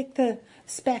to take the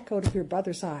speck out of your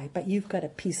brother's eye, but you've got a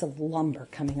piece of lumber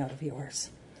coming out of yours.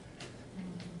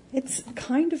 It's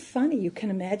kind of funny. You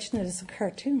can imagine it as a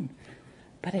cartoon,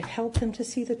 but it helped them to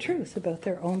see the truth about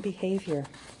their own behavior.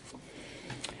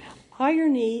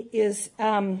 Irony is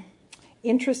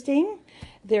interesting.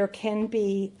 There can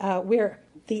be where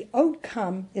the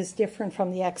outcome is different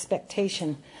from the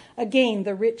expectation. Again,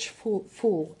 the rich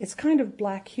fool. It's kind of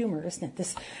black humor, isn't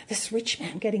it? This rich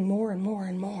man getting more and more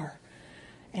and more.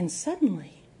 And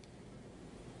suddenly,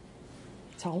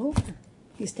 it's all over.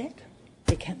 He's dead.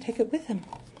 They can't take it with him.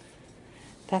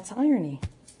 That's irony.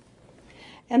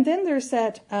 And then there's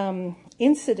that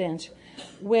incident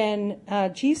when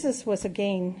Jesus was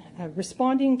again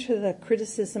responding to the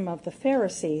criticism of the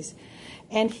Pharisees,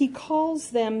 and he calls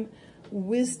them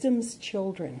wisdom's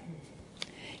children.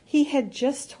 He had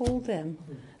just told them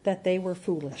that they were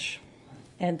foolish,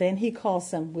 and then he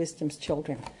calls them wisdom's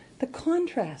children. The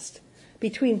contrast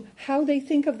between how they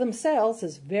think of themselves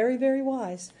as very, very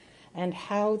wise and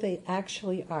how they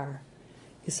actually are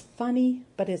is funny,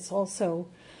 but it's also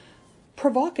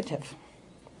provocative.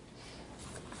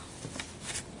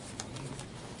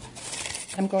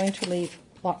 I'm going to leave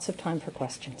lots of time for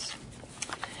questions.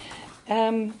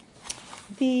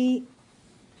 The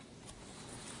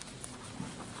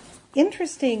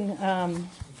interesting, I'm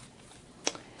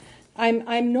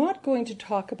not going to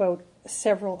talk about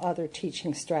several other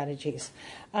teaching strategies.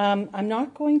 I'm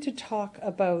not going to talk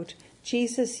about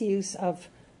Jesus' use of,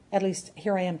 at least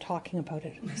here I am talking about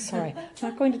it, sorry. I'm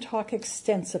not going to talk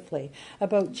extensively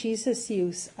about Jesus'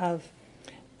 use of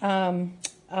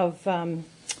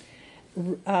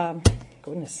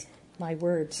goodness, my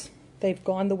words. They've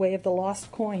gone the way of the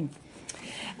lost coin.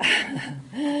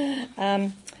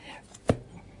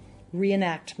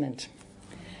 Reenactment.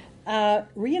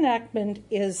 Reenactment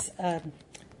is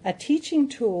a teaching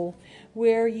tool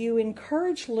where you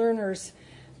encourage learners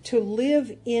to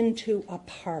live into a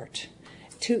part,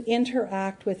 to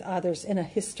interact with others in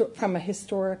from a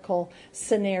historical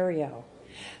scenario.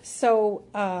 So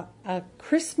a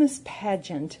Christmas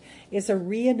pageant is a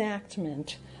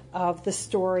reenactment of the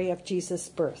story of Jesus'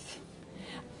 birth.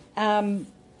 And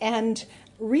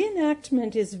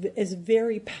reenactment is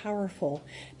very powerful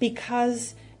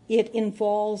because it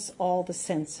involves all the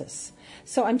senses.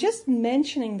 So I'm just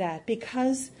mentioning that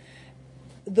because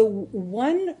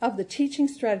one of the teaching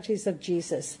strategies of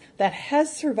Jesus that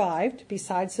has survived,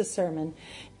 besides the sermon,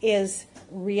 is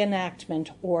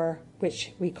reenactment, or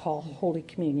which we call Holy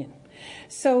Communion.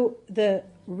 So the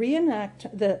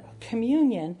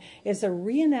communion is a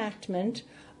reenactment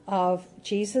of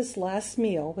Jesus' last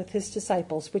meal with his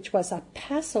disciples, which was a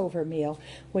Passover meal,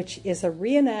 which is a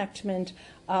reenactment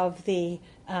of the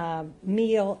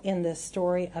meal in the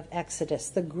story of Exodus,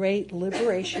 the great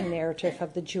liberation narrative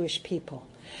of the Jewish people.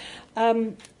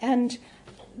 And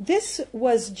this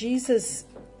was Jesus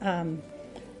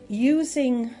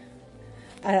using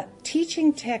a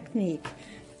teaching technique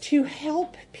to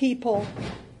help people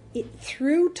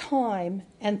through time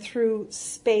and through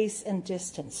space and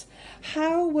distance.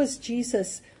 How was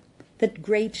Jesus, the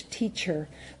great teacher,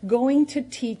 going to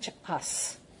teach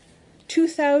us?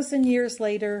 2,000 years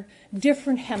later,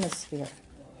 different hemisphere.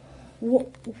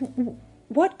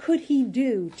 What could he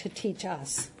do to teach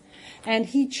us? And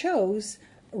he chose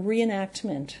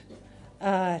reenactment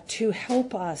to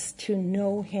help us to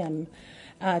know him,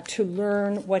 to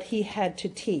learn what he had to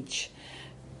teach.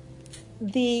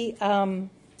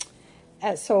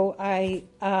 So I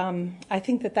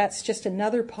think that that's just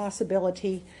another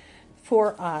possibility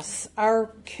for us.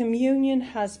 Our communion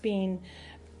has been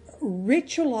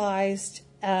ritualized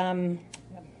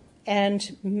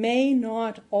and may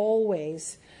not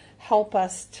always help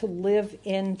us to live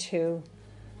into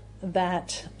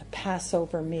that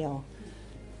Passover meal.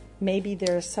 Maybe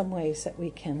there are some ways that we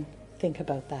can think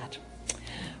about that.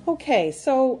 Okay,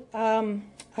 so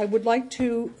I would like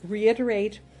to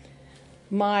reiterate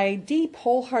my deep,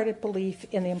 wholehearted belief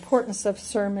in the importance of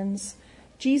sermons.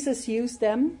 Jesus used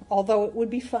them, although it would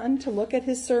be fun to look at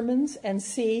his sermons and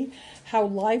see how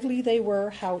lively they were,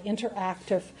 how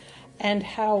interactive, and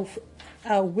how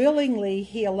willingly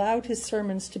he allowed his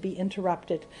sermons to be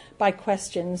interrupted by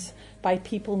questions, by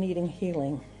people needing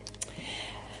healing.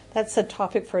 That's a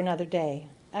topic for another day.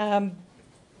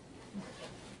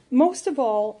 Most of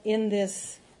all, in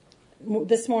this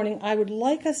morning, I would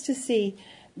like us to see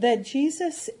that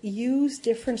Jesus used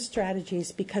different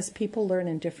strategies because people learn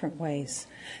in different ways.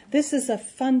 This is a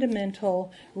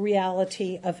fundamental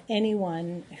reality of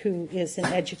anyone who is in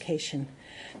education.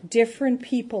 Different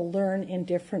people learn in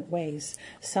different ways.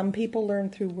 Some people learn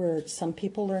through words. Some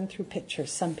people learn through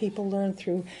pictures. Some people learn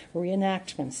through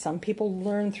reenactments. Some people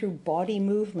learn through body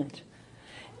movement.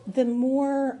 The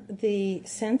more the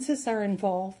senses are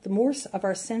involved, the more of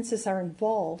our senses are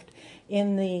involved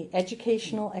in the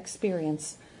educational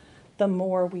experience, the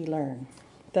more we learn.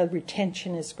 The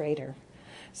retention is greater.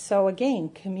 So again,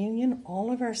 communion,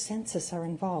 all of our senses are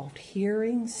involved.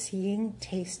 Hearing, seeing,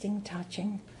 tasting,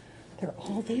 touching. They're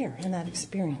all there in that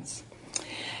experience.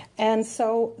 And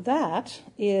so that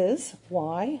is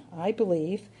why I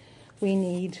believe we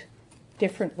need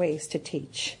different ways to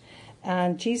teach.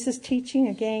 And Jesus' teaching,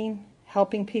 again,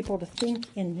 helping people to think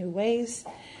in new ways,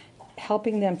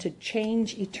 helping them to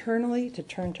change eternally, to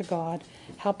turn to God,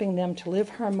 helping them to live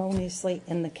harmoniously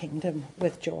in the kingdom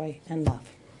with joy and love.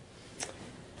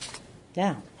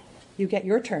 Now, you get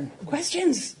your turn.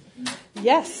 Questions?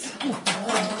 Yes.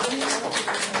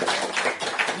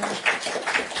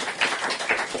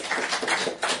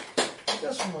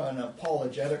 Just from an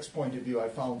apologetics point of view, I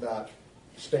found that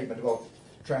statement about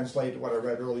translate what I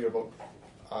read earlier about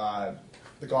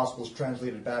the Gospels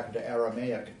translated back into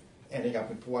Aramaic, ending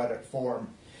up in poetic form.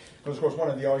 Because, of course, one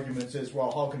of the arguments is,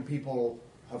 well, how can people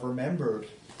have remembered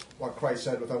what Christ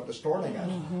said without distorting it?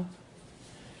 Mm-hmm.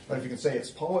 But if you can say it's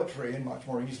poetry, and much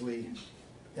more easily,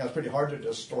 it's pretty hard to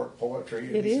distort poetry,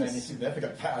 at least in any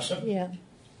significant fashion. Yeah.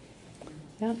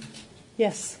 Yeah.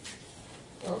 Yes.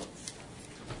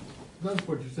 That's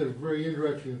what you said. It's very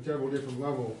interesting on several different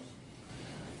levels.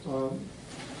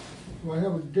 I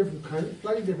have a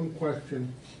slightly different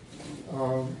question,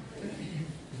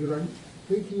 because I'm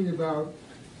thinking about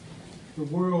the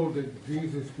world that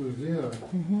Jesus was in.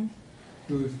 Mm-hmm.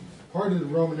 It was part of the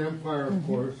Roman Empire, of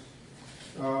course,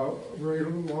 a very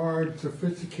large,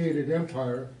 sophisticated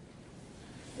empire.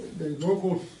 The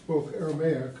locals spoke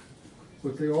Aramaic,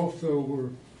 but they also were,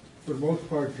 for the most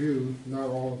part, Jews, not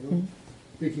all of them,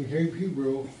 speaking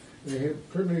Hebrew. They had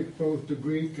certainly exposed to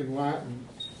Greek and Latin.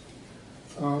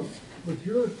 But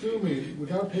you're assuming,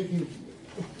 without taking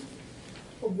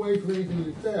away from anything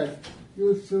you said,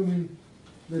 you're assuming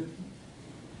that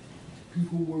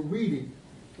people were reading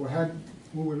or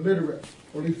were literate,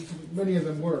 or at least many of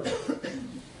them were.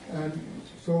 And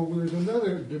so there's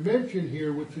another dimension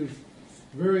here which is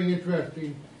very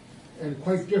interesting and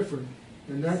quite different,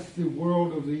 and that's the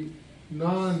world of the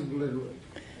non-literate.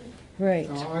 Right.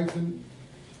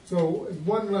 So at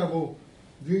one level,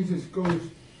 Jesus goes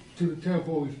to the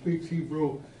temple, he speaks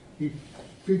Hebrew, he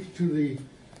speaks to the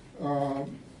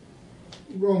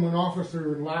Roman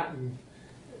officer in Latin,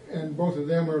 and both of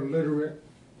them are literate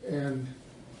and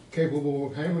capable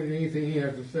of handling anything he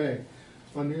has to say.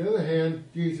 On the other hand,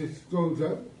 Jesus goes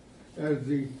up as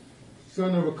the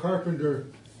son of a carpenter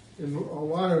and a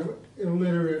lot of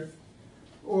illiterate,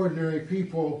 ordinary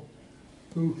people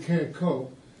who can't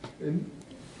cope. And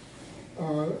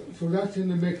so that's in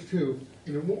the mix too.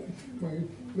 My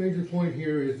major point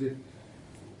here is that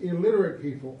illiterate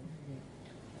people,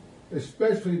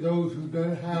 especially those who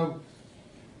don't have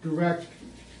direct,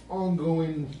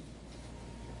 ongoing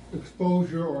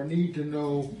exposure or need to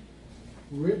know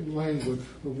written language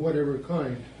of whatever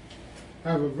kind,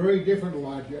 have a very different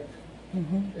logic.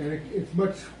 Mm-hmm. And it's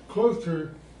much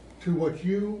closer to what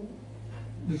you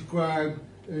describe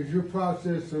as your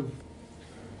process of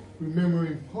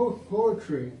remembering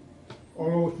poetry,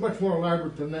 although it's much more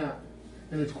elaborate than that.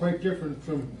 And it's quite different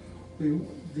from the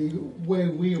way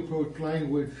we approach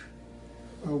language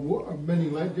many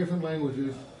different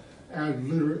languages as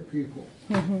literate people.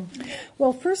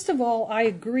 Well, first of all, I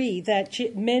agree that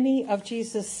many of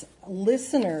Jesus'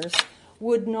 listeners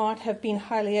would not have been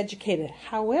highly educated.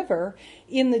 However,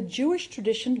 in the Jewish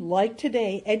tradition, like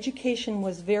today, education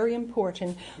was very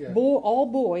important. Yeah. All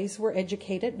boys were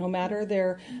educated, no matter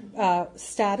their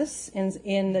status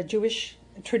in the Jewish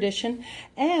tradition,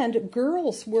 and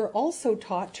girls were also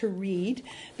taught to read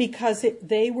because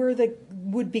they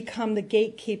would become the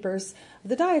gatekeepers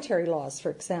of the dietary laws, for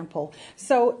example.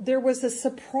 So there was a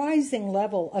surprising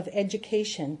level of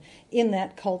education in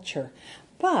that culture.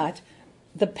 But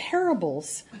the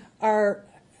parables are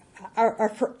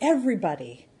for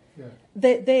everybody. Yeah.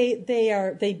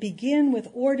 They begin with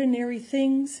ordinary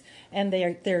things, and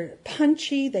they're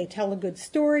punchy. They tell a good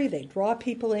story. They draw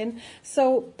people in.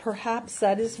 So perhaps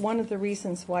that is one of the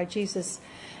reasons why Jesus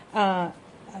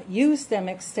used them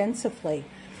extensively.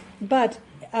 But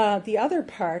the other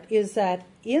part is that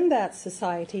in that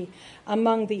society,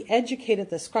 among the educated,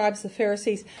 the scribes, the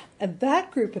Pharisees, that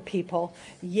group of people,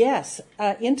 yes,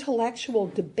 intellectual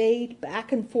debate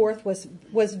back and forth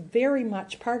was very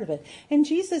much part of it. And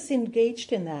Jesus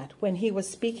engaged in that when he was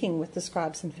speaking with the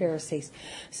scribes and Pharisees.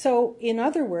 So, in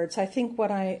other words, I think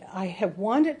what I have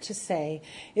wanted to say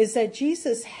is that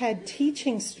Jesus had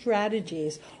teaching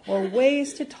strategies or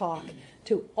ways to talk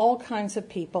to all kinds of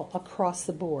people across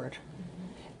the board.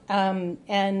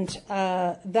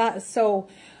 So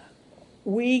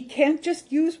we can't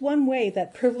just use one way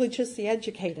that privileges the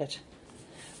educated.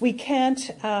 We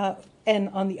can't, and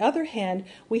on the other hand,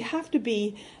 we have to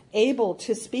be able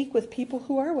to speak with people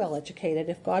who are well educated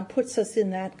if God puts us in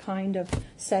that kind of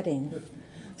setting.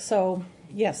 So,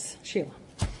 yes, Sheila.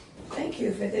 Thank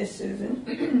you for this,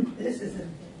 Susan. This has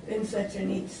been such a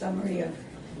neat summary of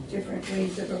different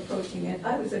ways of approaching it.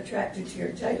 I was attracted to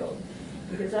your title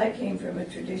because I came from a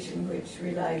tradition which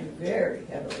relied very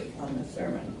heavily on the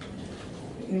sermon.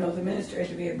 You know, the minister had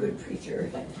to be a good preacher,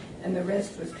 and the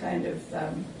rest was kind of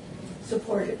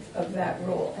supportive of that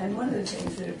role. And one of the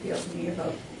things that appealed to me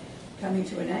about coming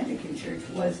to an Anglican church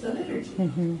was the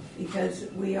liturgy, because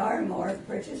we are more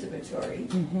participatory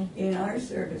in our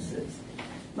services.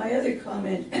 My other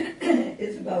comment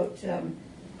is about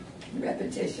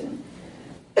repetition.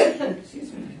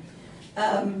 Excuse me.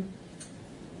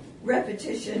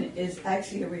 Repetition is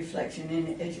actually a reflection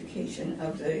in education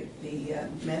of the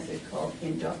method called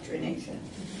indoctrination.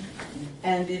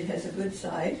 And it has a good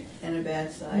side and a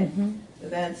bad side. The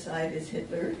bad side is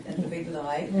Hitler and the big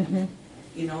lie,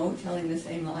 you know, telling the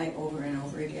same lie over and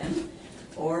over again,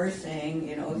 or saying,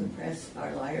 you know, the press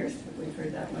are liars. We've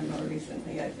heard that one more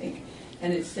recently, I think.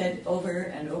 And it's said over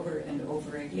and over and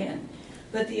over again.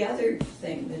 But the other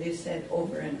thing that is said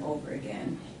over and over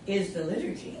again is the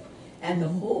liturgy. And the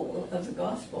whole of the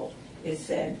gospel is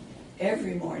said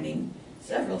every morning,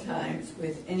 several times,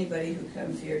 with anybody who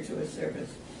comes here to a service.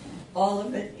 All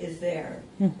of it is there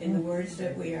in the words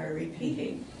that we are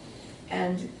repeating.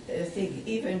 And I think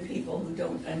even people who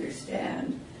don't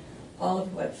understand all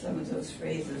of what some of those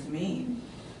phrases mean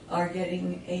are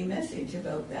getting a message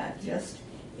about that just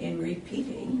in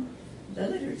repeating the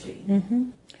liturgy.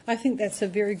 I think that's a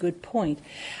very good point.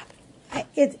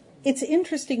 It's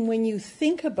interesting when you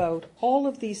think about all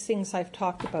of these things I've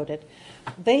talked about it.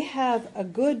 They have a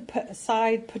good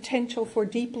side, potential for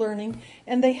deep learning,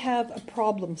 and they have a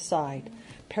problem side.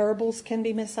 Parables can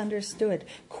be misunderstood.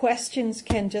 Questions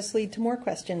can just lead to more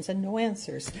questions and no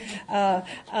answers.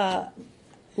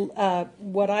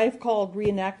 What I've called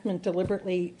reenactment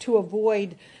deliberately to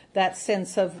avoid that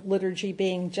sense of liturgy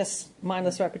being just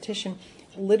mindless repetition.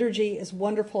 Liturgy is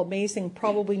wonderful, amazing.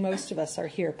 Probably most of us are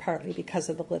here partly because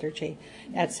of the liturgy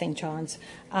at St. John's.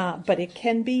 But it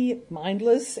can be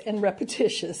mindless and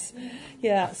repetitious.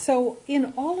 Yeah, so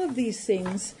in all of these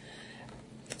things,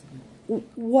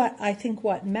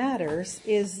 what matters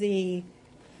is the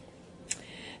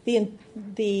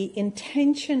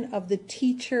intention of the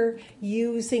teacher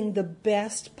using the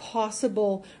best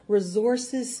possible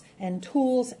resources and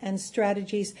tools and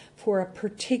strategies for a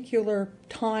particular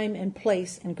time and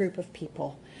place and group of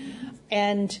people.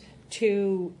 And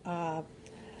to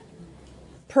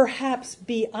perhaps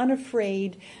be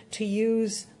unafraid to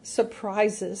use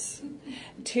surprises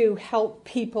to help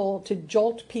people, to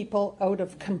jolt people out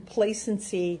of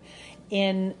complacency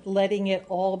in letting it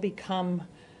all become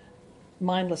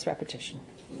mindless repetition.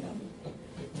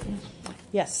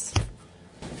 Yes.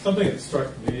 Something that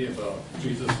struck me about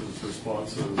Jesus'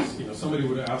 responses, somebody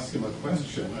would ask him a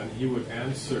question and he would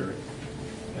answer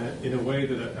in a way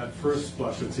that at first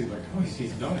blush it seemed like,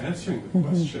 he's not answering the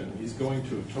question. He's going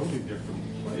to a totally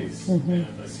different place.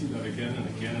 And I see that again and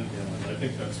again in him. And I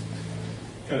think that's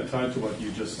kind of tied to what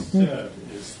you just said,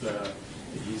 is that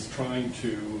he's trying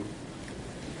to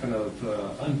kind of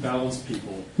unbalance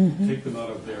people, take them out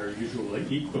of their usual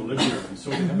equilibrium, and so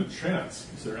they have a chance,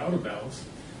 because they're out of balance,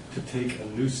 to take a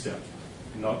new step,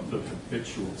 not the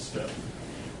habitual step.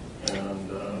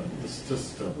 And it's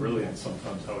just brilliant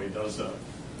sometimes how he does that.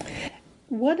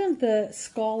 One of the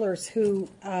scholars who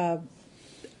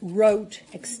wrote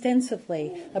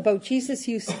extensively about Jesus'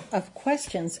 use of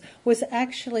questions was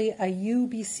actually a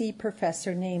UBC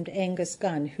professor named Angus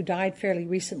Gunn, who died fairly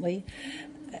recently.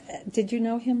 Did you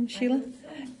know him, Sheila?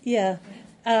 Yeah.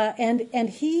 And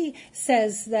he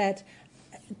says that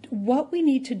what we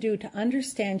need to do to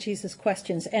understand Jesus'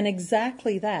 questions, and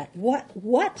exactly that,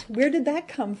 where did that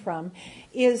come from,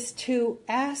 is to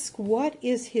ask what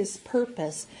is his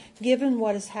purpose given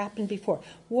what has happened before.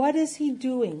 What is he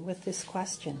doing with this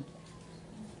question?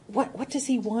 What does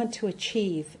he want to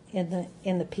achieve in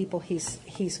the people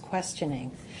he's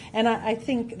questioning? And I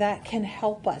think that can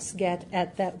help us get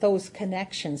at those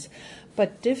connections.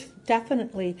 But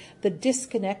definitely the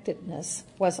disconnectedness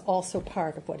was also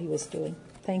part of what he was doing.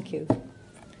 Thank you.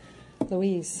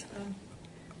 Louise.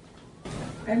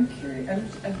 I'm curious.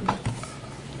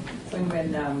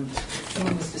 When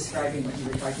someone was describing what you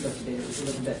were talking about today, it was a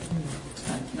little bit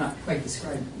not quite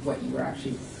describe what you were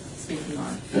actually speaking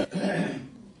on.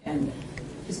 And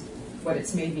just what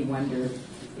it's made me wonder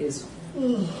is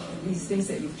these things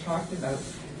that you've talked about,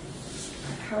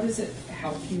 how does it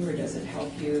help you, or does it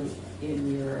help you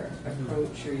in your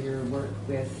approach or your work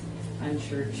with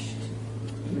unchurched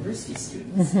university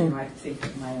students? You know, I think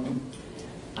of my own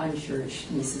unchurched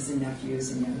nieces and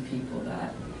nephews and young people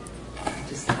that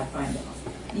just I find it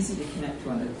easy to connect to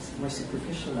on a more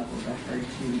superficial level, but hard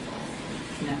to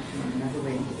connect to on another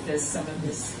way. Does some of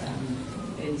this,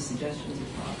 any suggestions or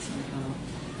thoughts on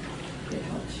how it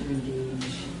helps you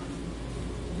engage?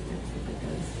 If it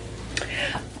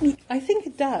does. I think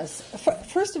it does.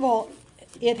 First of all,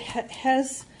 it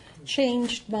has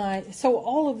changed so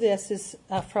all of this is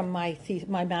from my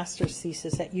master's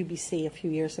thesis at UBC a few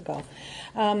years ago.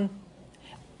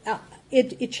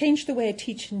 It changed the way I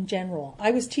teach in general.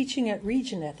 I was teaching at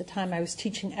Regent at the time. I was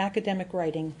teaching academic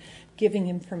writing, giving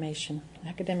information.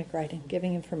 Academic writing,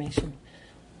 giving information.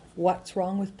 What's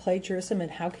wrong with plagiarism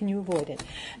and how can you avoid it?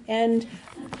 And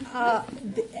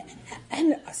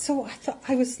so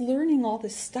I was learning all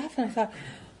this stuff, and I thought,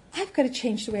 I've got to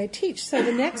change the way I teach. So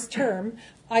the next term,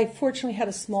 I fortunately had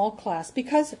a small class,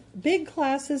 because big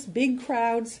classes, big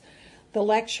crowds, the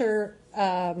lecture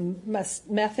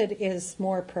method is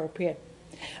more appropriate.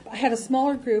 I had a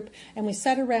smaller group, and we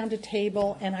sat around a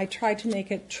table, and I tried to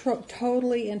make it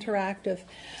totally interactive.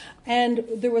 And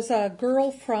there was a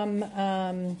girl from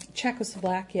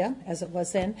Czechoslovakia, as it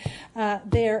was then,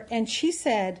 there, and she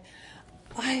said,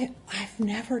 I've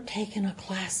never taken a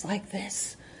class like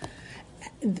this.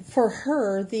 For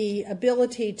her, the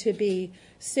ability to be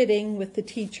sitting with the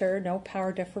teacher, no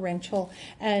power differential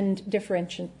and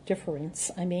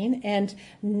difference, and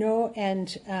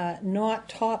not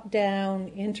top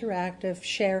down, interactive,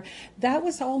 share, that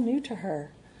was all new to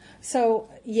her. So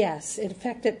yes, it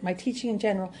affected my teaching in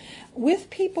general.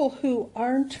 With people who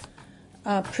aren't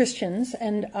Christians,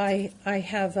 and I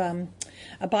have a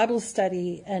Bible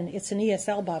study, and it's an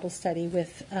ESL Bible study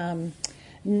with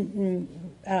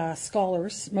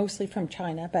scholars, mostly from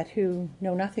China, but who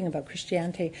know nothing about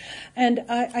Christianity. And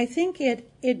I think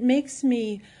it makes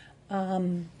me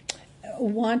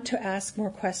want to ask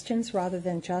more questions rather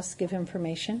than just give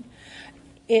information.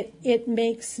 It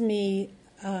makes me,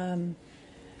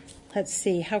 let's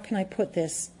see, how can I put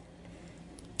this?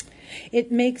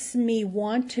 It makes me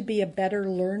want to be a better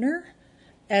learner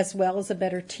as well as a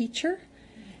better teacher.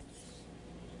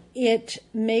 It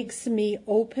makes me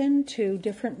open to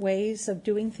different ways of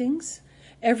doing things.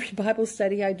 Every Bible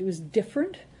study I do is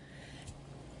different.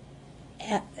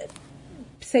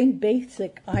 Same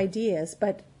basic ideas,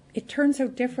 but it turns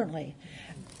out differently.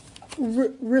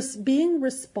 Being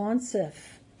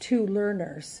responsive to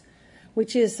learners,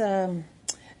 which is a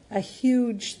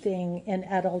huge thing in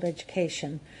adult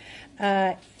education,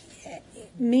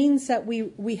 means that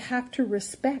we have to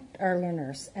respect our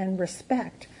learners and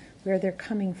respect where they're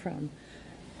coming from,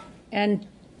 and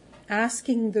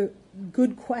asking the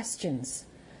good questions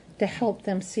to help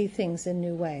them see things in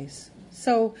new ways.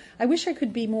 So I wish I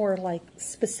could be more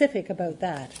specific about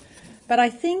that, but I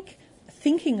think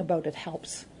thinking about it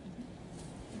helps.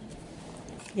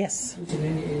 Yes.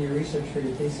 In your research for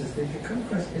your thesis, did you come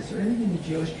across? Is there anything in the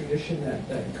Jewish tradition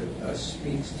that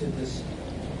speaks to this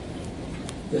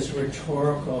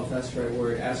rhetorical, if that's the right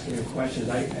word, asking of questions?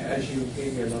 As you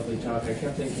gave your lovely talk, I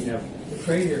kept thinking of the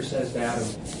Creator says to Adam,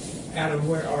 "Adam,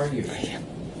 where are you?"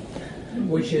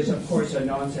 which is, of course, a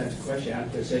nonsense question. I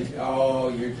could say, oh,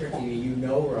 you're tricking me, you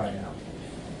know where I am.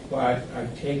 But I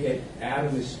take it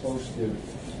Adam is supposed to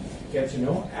get to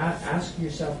know. Ask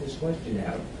yourself this question,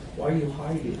 Adam. Why are you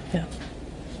hiding? Yeah.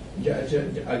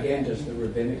 Again, does the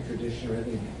rabbinic tradition or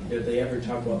anything, did they ever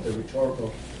talk about the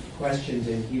rhetorical questions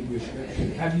in Hebrew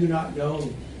scripture? Have you not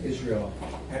known, Israel?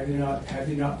 Have you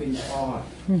not been taught?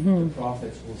 The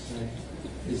prophets will say.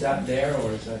 Is that there,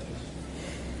 or is that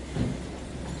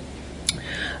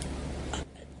just...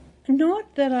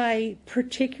 Not that I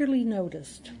particularly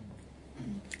noticed.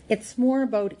 It's more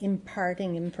about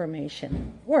imparting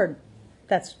information, or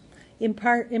that's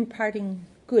imparting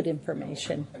good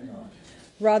information,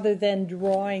 rather than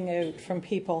drawing out from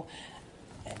people.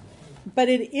 But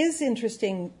it is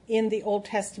interesting in the Old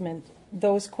Testament,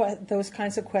 those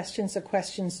kinds of questions, the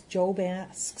questions Job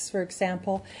asks, for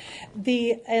example,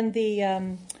 David and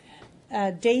the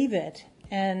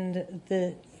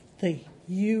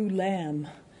ewe lamb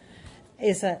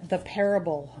is the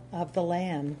parable of the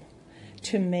lamb,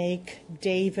 to make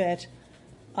David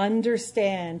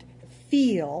understand,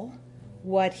 feel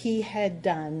what he had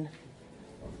done,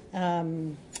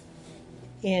 and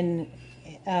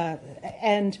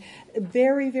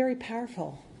very, very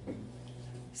powerful.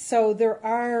 So there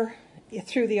are,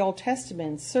 through the Old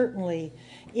Testament, certainly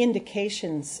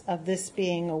indications of this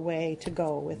being a way to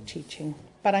go with teaching.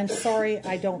 But I'm sorry,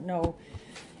 I don't know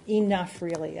enough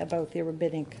really about the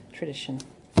rabbinic tradition.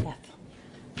 Beth.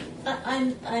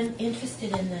 I'm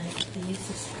interested in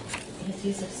his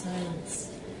use of silence.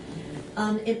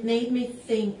 It made me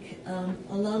think.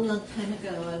 A long time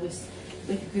ago, I was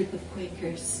with a group of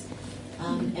Quakers,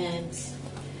 and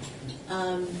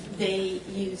they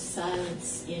use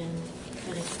silence in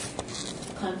kind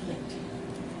of conflict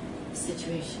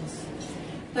situations.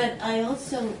 But I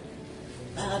also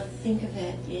think of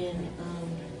it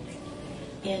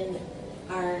in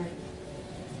our,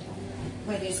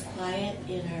 where there's quiet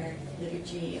in our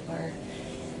liturgy, or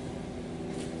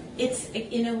it's,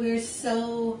 we're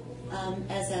so,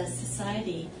 as a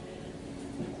society,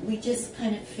 we just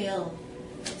kind of fill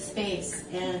space,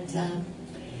 and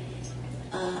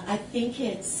I think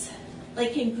it's,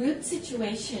 like in group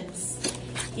situations,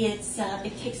 it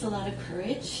takes a lot of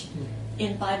courage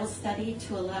in Bible study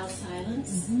to allow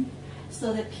silence,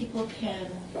 so that people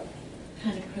can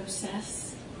kind of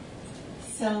process.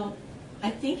 So I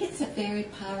think it's a very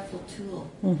powerful tool,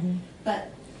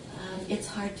 but it's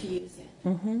hard to use it.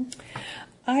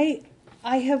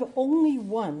 I have only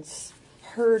once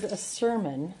heard a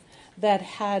sermon that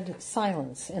had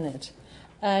silence in it,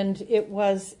 and it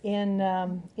was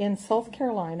in South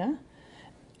Carolina.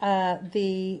 I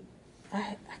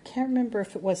can't remember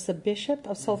if it was the Bishop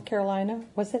of South Carolina,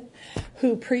 was it,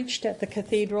 who preached at the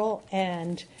cathedral,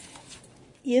 and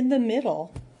in the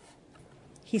middle,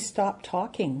 he stopped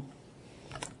talking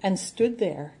and stood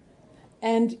there.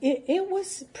 And it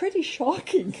was pretty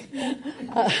shocking.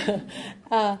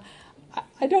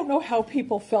 I don't know how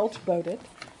people felt about it.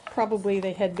 Probably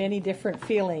they had many different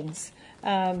feelings.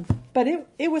 But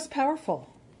it was powerful.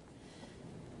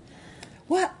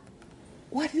 What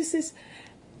is this?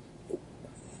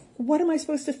 What am I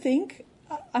supposed to think?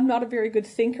 I'm not a very good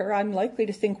thinker. I'm likely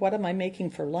to think, what am I making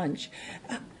for lunch?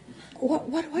 What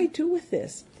do I do with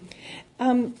this?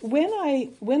 When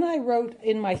I wrote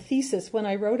in my thesis, when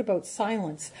I wrote about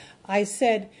silence, I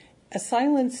said a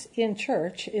silence in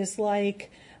church is like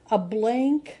a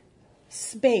blank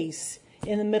space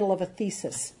in the middle of a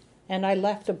thesis, and I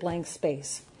left a blank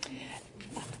space.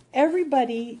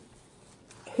 Everybody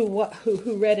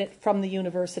who read it from the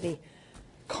university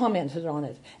commented on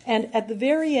it, and at the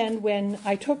very end, when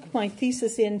I took my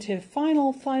thesis into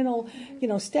final,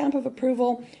 stamp of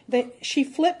approval, she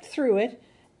flipped through it.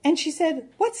 And she said,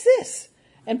 "What's this?"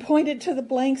 and pointed to the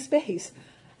blank space.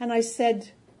 And I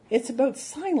said, "It's about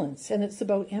silence, and it's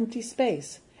about empty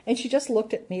space." And she just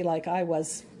looked at me like I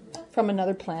was from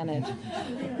another planet,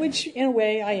 which in a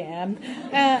way I am.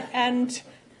 And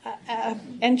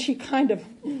she kind of,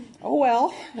 oh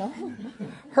well,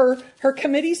 her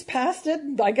committee's passed it.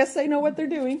 I guess they know what they're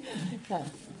doing.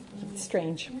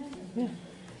 Strange. Yeah.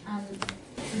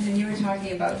 And you were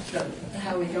talking about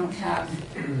how we don't have,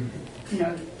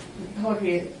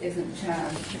 poetry isn't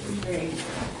very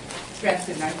expressed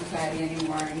in our society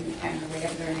anymore, and the way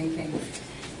of learning things,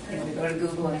 we go to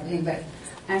Google and everything, but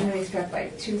I'm really struck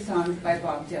by two songs by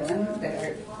Bob Dylan that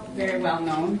are very well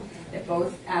known, that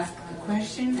both ask a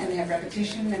question, and they have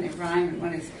repetition, and they rhyme, and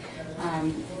one is,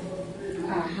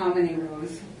 how many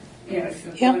rows, it's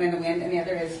the blowing in the wind, and the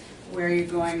other is, where are you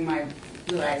going, my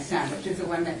blue-eyed son, which is the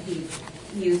one that he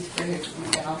used for his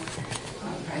Nobel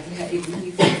Prize.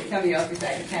 Somebody else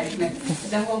recited Catechism.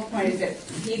 But the whole point is that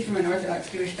he's from an Orthodox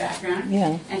Jewish background,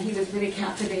 and he was really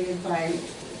captivated by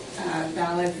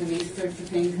ballads and these sorts of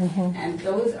things, and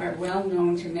those are well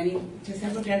known to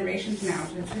several generations now.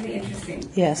 So it's really interesting.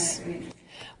 Yes. Really interesting.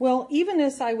 Well, even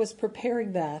as I was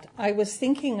preparing that, I was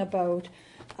thinking about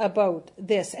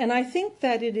this, and I think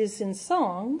that it is in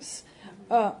songs.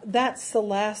 That's the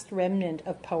last remnant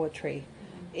of poetry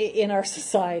in our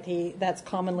society that's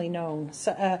commonly known.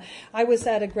 So, I was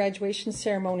at a graduation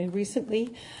ceremony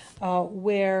recently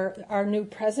where our new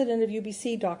president of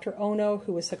UBC, Dr. Ono,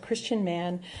 who is a Christian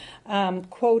man,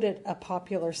 quoted a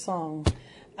popular song.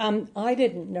 I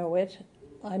didn't know it.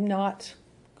 I'm not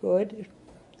good at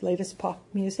latest pop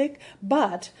music,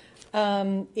 but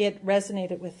it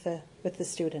resonated with the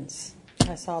students.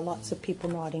 I saw lots of people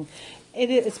nodding.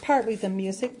 It's partly the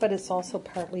music, but it's also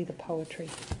partly the poetry.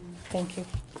 Thank you.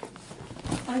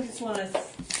 I just want to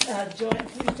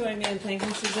please join me in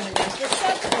thanking Susan again for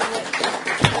such a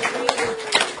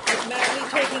with Maggie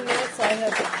taking notes.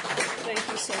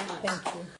 Thank you so much. Thank you.